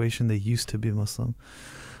political situation. They used to be Muslim.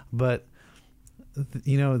 But,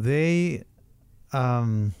 they,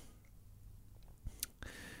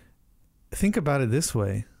 think about it this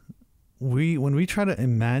way. When we try to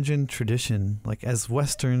imagine tradition, like as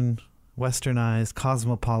westernized,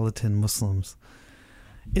 cosmopolitan Muslims,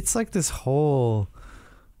 it's like this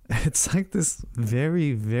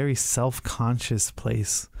very, very self-conscious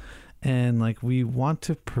place. And like we want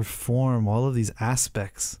to perform all of these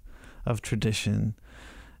aspects of tradition,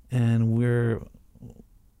 and we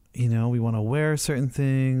want to wear certain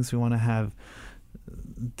things. We want to have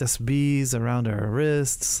tasbeehs around our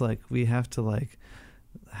wrists. Like we have to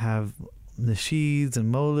have nasheeds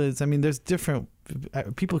and molids. I mean, there's different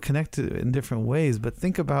people connected in different ways, but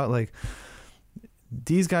think about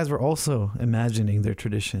these guys were also imagining their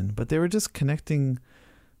tradition, but they were just connecting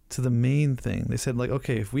to the main thing. They said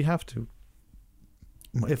okay,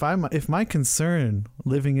 if my concern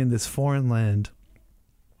living in this foreign land,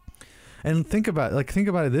 and think about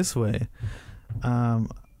it this way.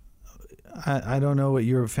 I don't know what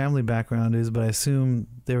your family background is, but I assume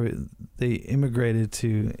they immigrated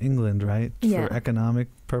to England, right? Yeah. For economic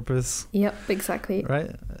purpose. Yep, exactly.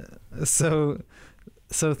 Right. So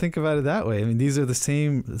think about it that way. I mean, these are the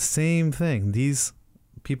same thing. These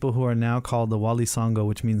people who are now called the Wali Sangha,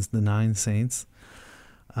 which means the 9 saints.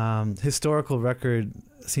 Historical record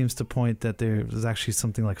seems to point that there was actually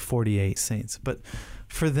something like 48 saints. But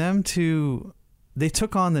for them they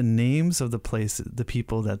took on the names of the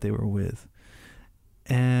people that they were with,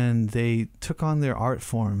 and they took on their art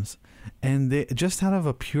forms, and they just out of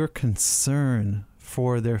a pure concern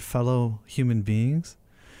for their fellow human beings,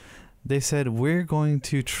 they said, we're going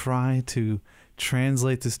to try to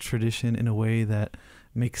translate this tradition in a way that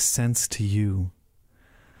makes sense to you.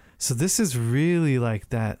 So this is really like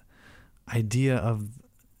that idea of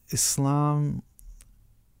Islam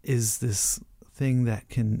is this thing that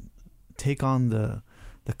can take on the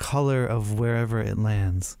color of wherever it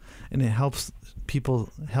lands, and it helps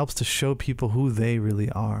to show people who they really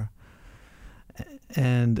are.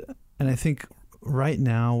 And I think right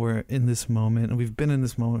now we're in this moment, and we've been in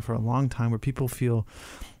this moment for a long time, where people feel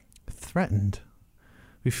threatened.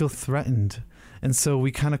 We feel threatened. And so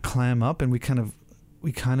we kind of clam up, and we kind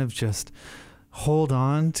of just hold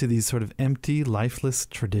on to these sort of empty, lifeless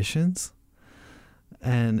traditions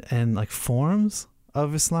and like forms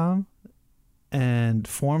of Islam and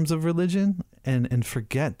forms of religion, and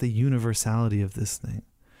forget the universality of this thing.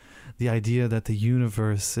 The idea that the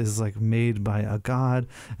universe is made by a God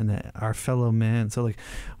and that our fellow man. So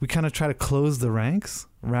we kind of try to close the ranks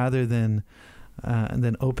rather than and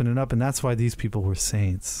then open it up, and that's why these people were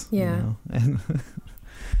saints. Yeah. And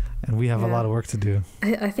and we have a lot of work to do.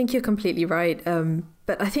 I think you're completely right.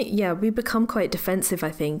 But I think, we become quite defensive,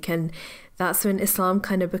 I think. And that's when Islam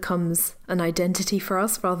kind of becomes an identity for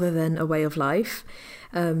us rather than a way of life.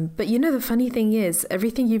 But the funny thing is,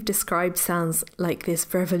 everything you've described sounds like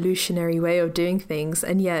this revolutionary way of doing things.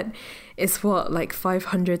 And yet it's like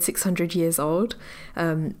 500, 600 years old,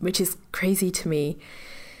 which is crazy to me.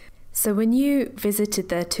 So when you visited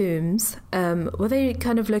their tombs, were they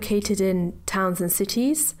kind of located in towns and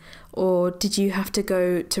cities, or did you have to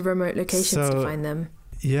go to remote locations to find them?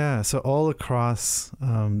 Yeah, so all across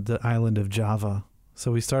the island of Java.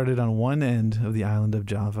 So we started on one end of the island of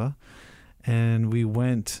Java, and we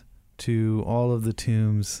went to all of the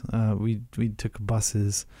tombs. We took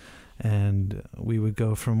buses, and we would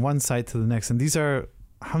go from one site to the next. And these are,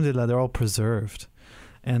 alhamdulillah, they're all preserved,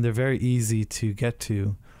 and they're very easy to get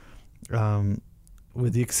to.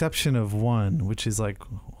 With the exception of one, which is like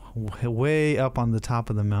way up on the top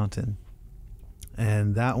of the mountain.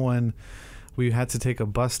 And that one, we had to take a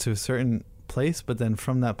bus to a certain place, but then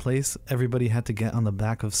from that place, everybody had to get on the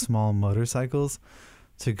back of small motorcycles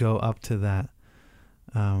to go up to that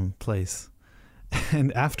place.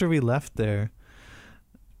 And after we left there,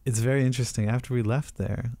 it's very interesting. After we left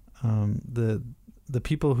there, the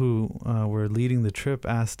people who were leading the trip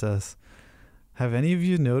asked us, have any of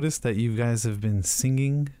you noticed that you guys have been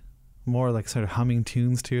singing more, like sort of humming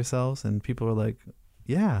tunes to yourselves? And people were like,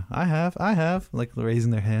 yeah, I have, like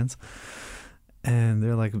raising their hands. And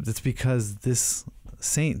they're like, it's because this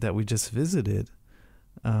saint that we just visited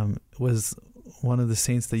was one of the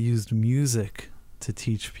saints that used music to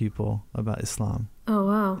teach people about Islam. Oh,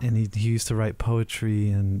 wow. And he used to write poetry,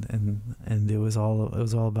 and it was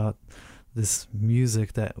all about this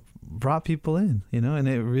music that brought people in,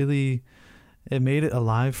 and it made it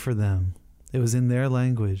alive for them. It was in their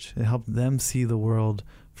language. It helped them see the world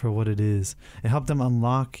for what it is. It helped them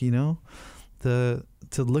unlock, to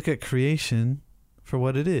look at creation for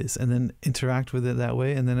what it is, and then interact with it that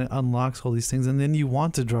way, and then it unlocks all these things, and then you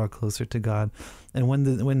want to draw closer to God. And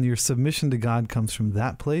when your submission to God comes from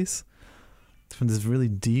that place, from this really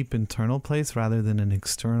deep internal place, rather than an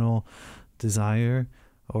external desire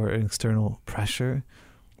or an external pressure,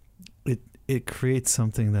 it creates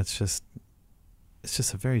something that's just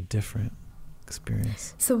a very different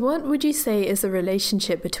experience. So what would you say is the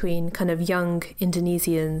relationship between kind of young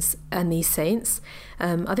Indonesians and these saints?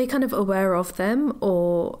 Are they kind of aware of them,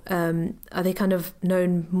 or are they kind of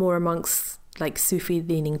known more amongst like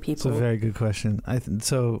Sufi-leaning people? It's a very good question.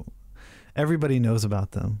 So everybody knows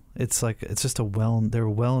about them. It's just they're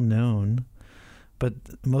well known, but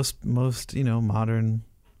most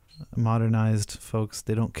modernized folks,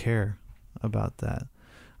 they don't care about that,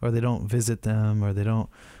 or they don't visit them, or they don't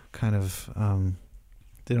kind of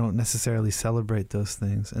they don't necessarily celebrate those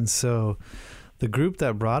things. And so the group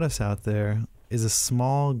that brought us out there is a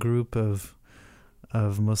small group of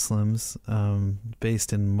Muslims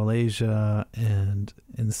based in Malaysia and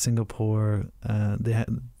in Singapore.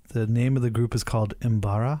 The name of the group is called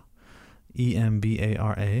Embara,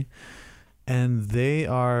 Embara, and they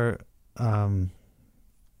are a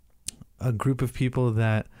group of people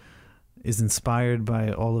that is inspired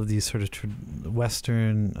by all of these sort of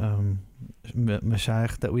Western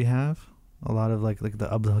mashayikh that we have. A lot of like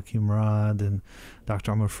the Abdul Hakim Murad and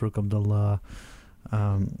Dr. Umar Farooq Abdullah.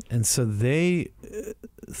 And so they,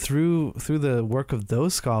 through the work of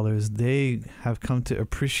those scholars, they have come to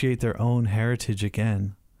appreciate their own heritage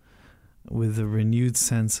again with a renewed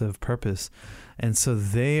sense of purpose. And so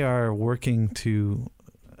they are working to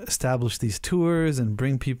establish these tours and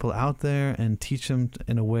bring people out there and teach them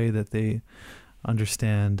in a way that they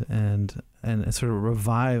understand and sort of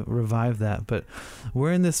revive that. But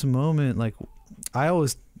we're in this moment, like I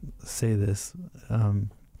always say this,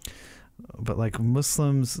 but like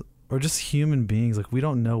Muslims or just human beings, like we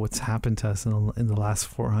don't know what's happened to us in the last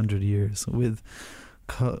 400 years with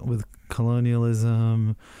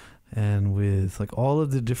colonialism and with like all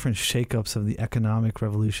of the different shakeups of the economic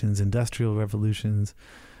revolutions, industrial revolutions.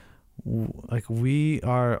 Like we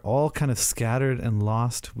are all kind of scattered and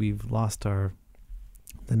lost. We've lost the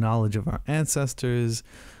knowledge of our ancestors,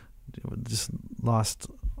 just lost.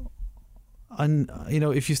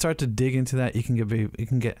 If you start to dig into that, it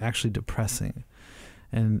can get actually depressing,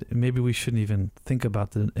 and maybe we shouldn't even think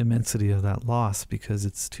about the immensity of that loss because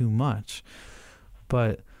it's too much.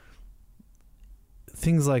 But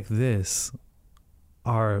things like this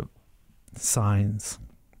are signs,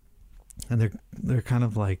 and they're kind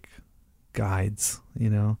of like guides,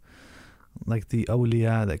 like the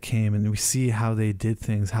awliya that came, and we see how they did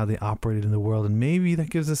things, how they operated in the world, and maybe that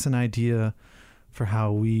gives us an idea for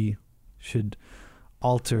how we should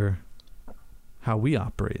alter how we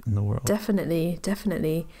operate in the world.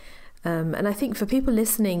 Definitely. And I think for people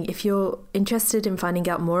listening, if you're interested in finding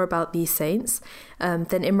out more about these saints, then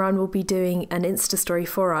Imran will be doing an Insta story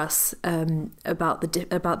for us about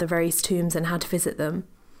the various tombs and how to visit them.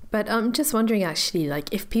 But I'm just wondering, actually,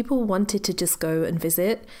 like, if people wanted to just go and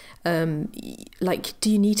visit, like,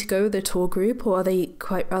 do you need to go with a tour group, or are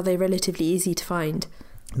they relatively easy to find?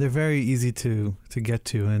 They're very easy to get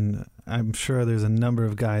to, and I'm sure there's a number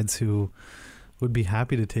of guides who would be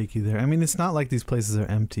happy to take you there. I mean, it's not like these places are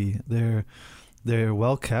empty. They're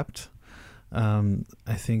well kept.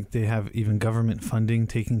 I think they have even government funding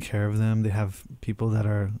taking care of them. They have people that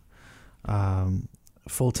are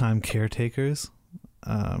full-time caretakers.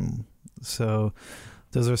 So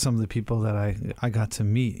those are some of the people that I got to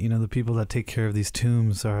meet. You know, the people that take care of these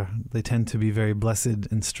tombs they tend to be very blessed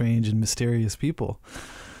and strange and mysterious people.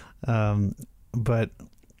 But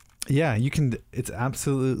yeah, it's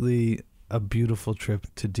absolutely a beautiful trip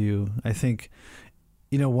to do. I think,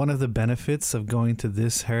 you know, one of the benefits of going to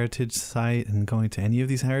this heritage site and going to any of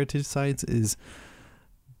these heritage sites is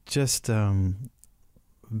just broadening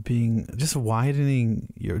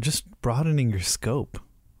your scope,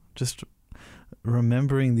 just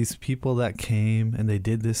remembering these people that came and they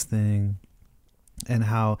did this thing, and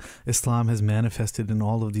how Islam has manifested in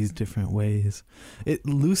all of these different ways. It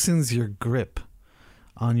loosens your grip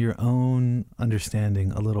on your own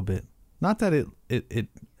understanding a little bit. Not that it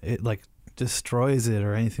like destroys it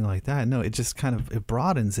or anything like that. No, it just kind of, it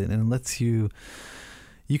broadens it and lets you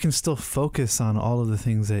can still focus on all of the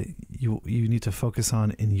things that you need to focus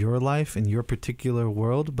on in your life, in your particular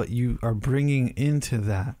world, but you are bringing into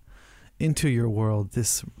your world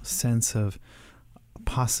this sense of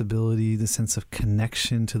possibility, the sense of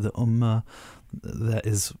connection to the ummah that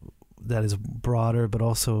is broader, but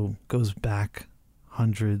also goes back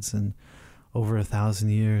hundreds and over 1,000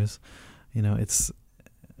 years. You know, it's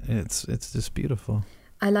just beautiful.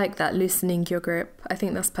 I like that, loosening your grip. I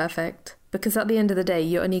think that's perfect, because at the end of the day,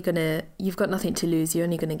 you've got nothing to lose. You're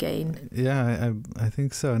only gonna gain. Yeah, I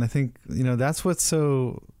think so, and I think, you know, that's what's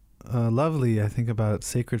so lovely, I think, about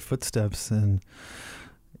Sacred Footsteps, and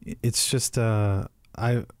it's just when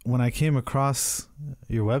I came across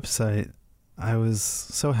your website, I was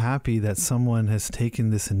so happy that someone has taken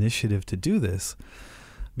this initiative to do this,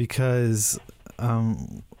 because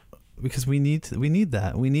we need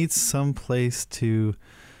that. We need some place to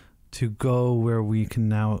go where we can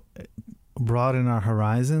now broaden our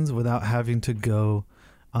horizons without having to go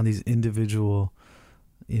on these individual,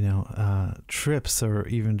 trips, or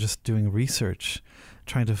even just doing research,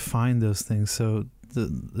 trying to find those things. So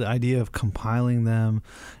the idea of compiling them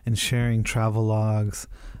and sharing travel logs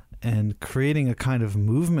and creating a kind of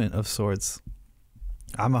movement of sorts,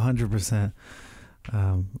 I'm 100%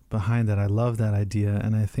 behind that. I love that idea,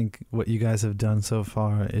 and I think what you guys have done so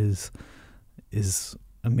far is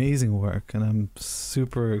amazing work, and I'm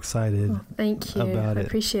super excited. Thank you. About it. I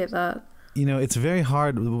appreciate that. You know, it's very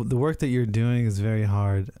hard. The work that you're doing is very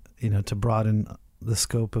hard, to broaden the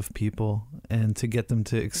scope of people and to get them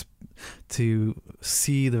to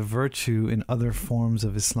see the virtue in other forms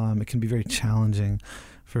of Islam. It can be very challenging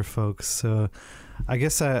for folks. So I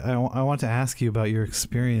guess I want to ask you about your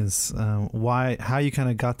experience, how you kind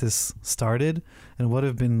of got this started, and what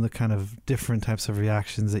have been the kind of different types of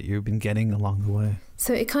reactions that you've been getting along the way.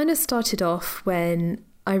 So it kind of started off when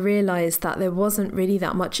I realized that there wasn't really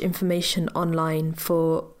that much information online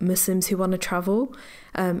for Muslims who want to travel,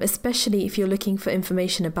 especially if you're looking for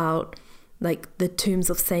information about like the tombs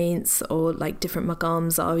of saints, or like different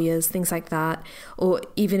maqams, zawiyas, things like that, or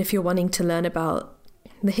even if you're wanting to learn about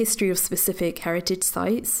the history of specific heritage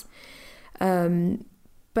sites.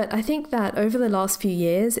 But I think that over the last few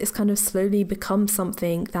years, it's kind of slowly become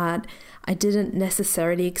something that I didn't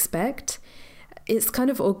necessarily expect. It's kind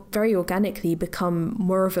of very organically become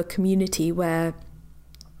more of a community where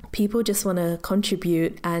people just want to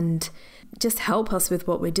contribute and just help us with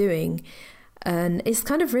what we're doing. And it's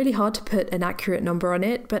kind of really hard to put an accurate number on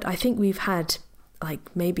it, but I think we've had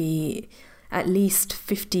like maybe at least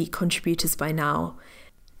 50 contributors by now.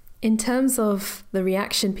 In terms of the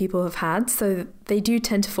reaction people have had, so they do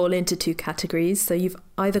tend to fall into two categories. So you've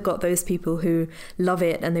either got those people who love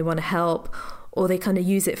it and they want to help, or they kind of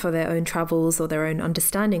use it for their own travels or their own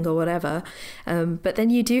understanding or whatever. But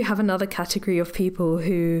then you do have another category of people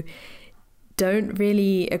who don't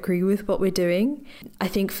really agree with what we're doing. I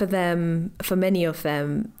think for many of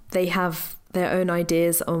them, they have their own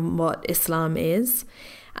ideas on what Islam is.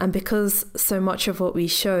 And because so much of what we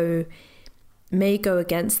show may go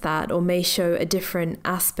against that, or may show a different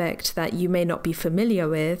aspect that you may not be familiar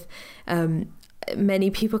with, many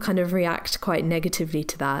people kind of react quite negatively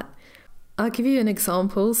to that. I'll give you an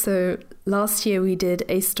example. So last year we did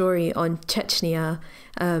a story on Chechnya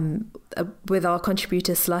with our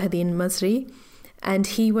contributor Salahuddin Masri. And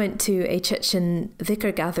he went to a Chechen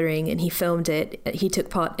dhikr gathering and he filmed it. He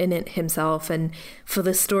took part in it himself. And for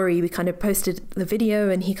the story, we kind of posted the video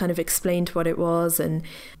and he kind of explained what it was. And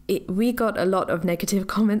we got a lot of negative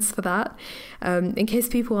comments for that. In case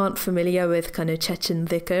people aren't familiar with kind of Chechen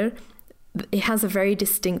dhikr, it has a very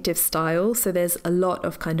distinctive style. So there's a lot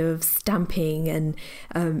of kind of stamping and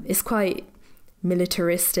it's quite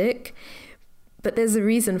militaristic. But there's a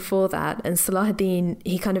reason for that, and Salahuddin,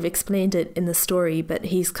 he kind of explained it in the story, but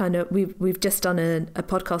he's kind of, we've just done a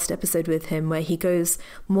podcast episode with him where he goes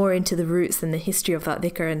more into the roots and the history of that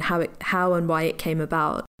dhikr and how and why it came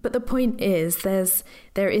about. But the point is,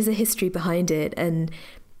 there is a history behind it, and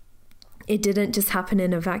it didn't just happen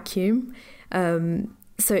in a vacuum.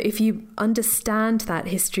 So if you understand that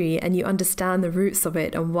history and you understand the roots of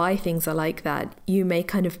it and why things are like that, you may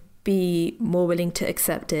kind of be more willing to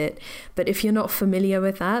accept it. But if you're not familiar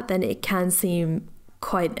with that, then it can seem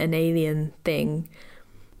quite an alien thing.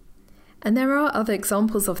 And there are other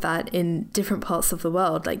examples of that in different parts of the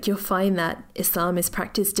world. Like you'll find that Islam is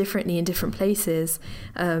practiced differently in different places,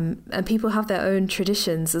 and people have their own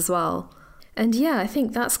traditions as well. And yeah, I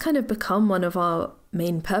think that's kind of become one of our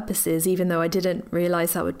main purposes, even though I didn't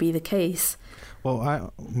realize that would be the case.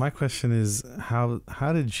 Well, my question is, how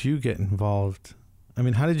did you get involved? I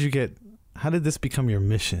mean, how did this become your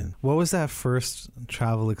mission? What was that first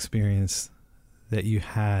travel experience that you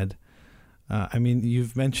had? I mean,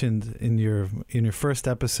 you've mentioned in your first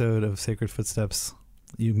episode of Sacred Footsteps,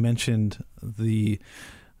 you mentioned the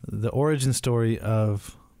origin story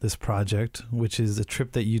of this project, which is a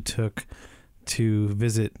trip that you took to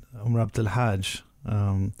visit Umar Abdul Hajj,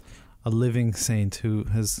 a living saint who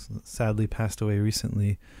has sadly passed away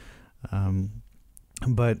recently.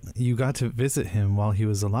 But you got to visit him while he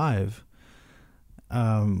was alive.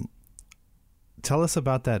 Tell us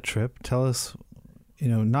about that trip. Tell us,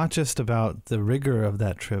 not just about the rigor of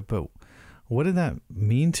that trip, but what did that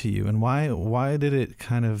mean to you, and why did it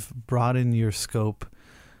kind of broaden your scope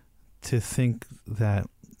to think that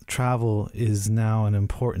travel is now an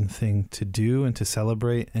important thing to do and to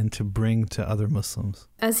celebrate and to bring to other Muslims?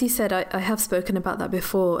 As you said, I have spoken about that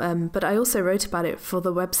before, but I also wrote about it for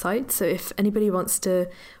the website. So if anybody wants to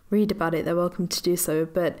read about it, they're welcome to do so.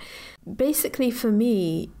 But basically for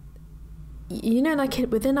me, like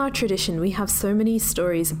within our tradition, we have so many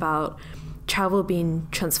stories about travel being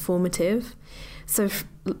transformative. So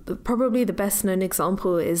probably the best known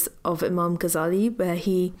example is of Imam Ghazali, where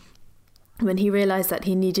when he realized that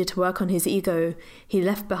he needed to work on his ego, he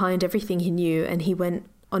left behind everything he knew and he went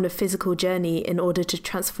on a physical journey in order to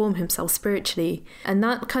transform himself spiritually. And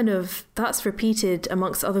that's repeated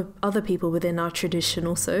amongst other people within our tradition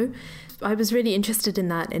also. I was really interested in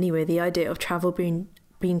that anyway, the idea of travel being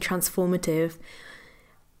transformative.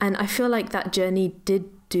 And I feel like that journey did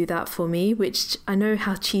do that for me, which I know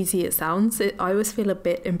how cheesy it sounds. I always feel a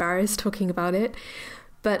bit embarrassed talking about it.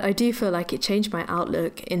 But I do feel like it changed my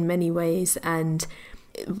outlook in many ways. And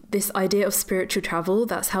this idea of spiritual travel,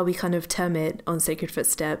 that's how we kind of term it on Sacred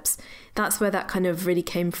Footsteps. That's where that kind of really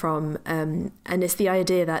came from. And it's the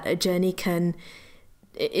idea that a journey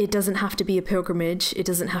it doesn't have to be a pilgrimage. It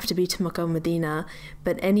doesn't have to be to Makkah or Medina.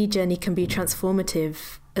 But any journey can be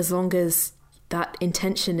transformative as long as that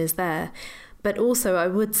intention is there. But also I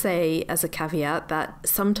would say as a caveat that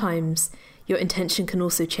sometimes your intention can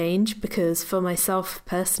also change, because for myself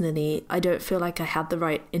personally, I don't feel like I had the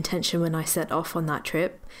right intention when I set off on that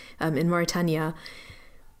trip in Mauritania.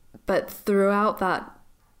 But throughout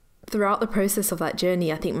the process of that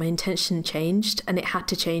journey, I think my intention changed, and it had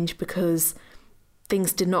to change because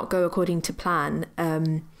things did not go according to plan.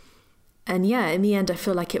 And yeah, in the end, I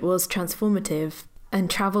feel like it was transformative, and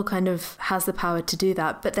travel kind of has the power to do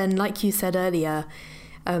that. But then, like you said earlier,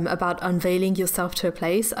 about unveiling yourself to a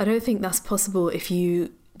place, I don't think that's possible if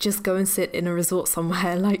you just go and sit in a resort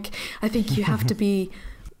somewhere. Like, I think you have to be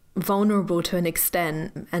vulnerable to an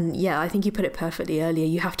extent. And yeah, I think you put it perfectly earlier.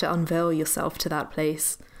 You have to unveil yourself to that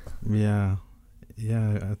place. Yeah,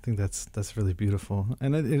 I think that's really beautiful.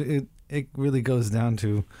 And it really goes down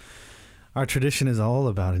to our tradition is all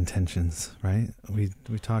about intentions, right? We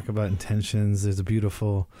talk about intentions. There's a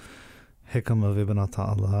beautiful Hikam of Ibn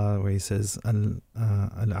Ata'Allah where he says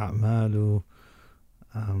al-a'malu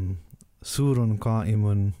surun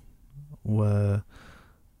qa'imun,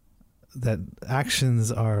 that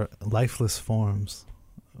actions are lifeless forms,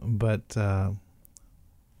 but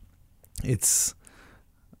it's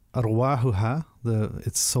arwahuha,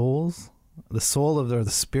 its souls, the soul of the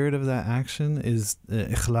spirit of that action is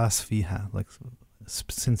ikhlas fiha, like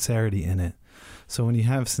sincerity in it. So when you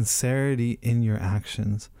have sincerity in your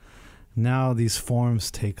actions, now these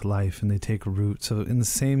forms take life and they take root. So in the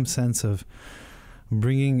same sense of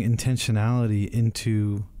bringing intentionality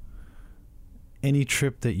into any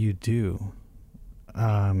trip that you do,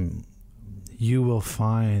 you will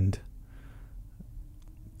find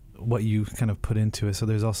what you kind of put into it. So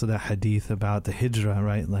there's also that hadith about the hijrah,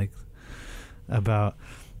 right? Like about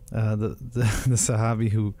the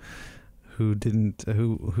Sahabi who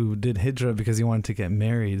did hijrah because he wanted to get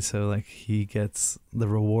married. So like he gets the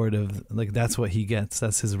reward of, like, that's what he gets.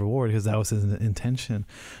 That's his reward because that was his intention,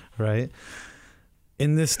 right?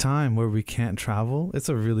 In this time where we can't travel, it's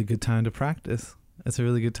a really good time to practice. It's a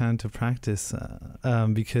really good time to practice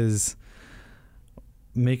because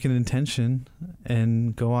make an intention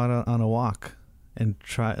and go out on a walk and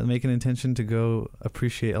make an intention to go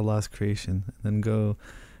appreciate Allah's creation, and then go,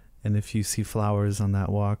 and if you see flowers on that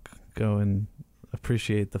walk, go and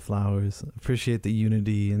appreciate the flowers, appreciate the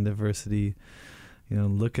unity and diversity. You know,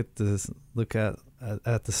 look at the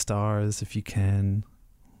stars if you can.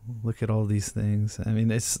 Look at all these things. I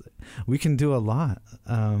mean, we can do a lot.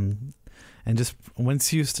 And just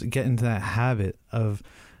once you get into that habit of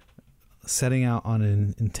setting out on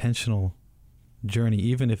an intentional journey,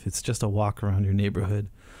 even if it's just a walk around your neighborhood,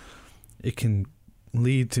 it can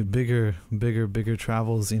lead to bigger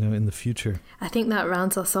travels, in the future. I think that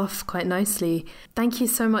rounds us off quite nicely. Thank you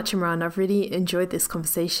so much, Imran. I've really enjoyed this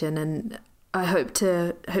conversation, and I hope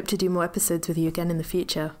to do more episodes with you again in the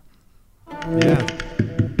future. Yeah.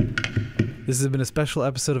 This has been a special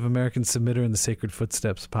episode of American Submitter and the Sacred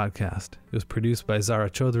Footsteps podcast. It was produced by Zara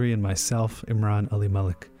Chaudhry and myself, Imran Ali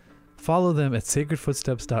Malik. Follow them at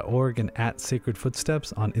sacredfootsteps.org and at Sacred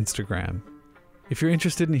Footsteps on Instagram. If you're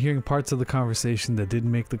interested in hearing parts of the conversation that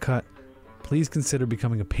didn't make the cut, please consider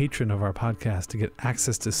becoming a patron of our podcast to get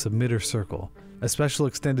access to Submitter Circle, a special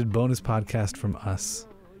extended bonus podcast from us.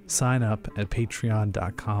 Sign up at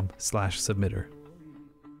patreon.com/submitter.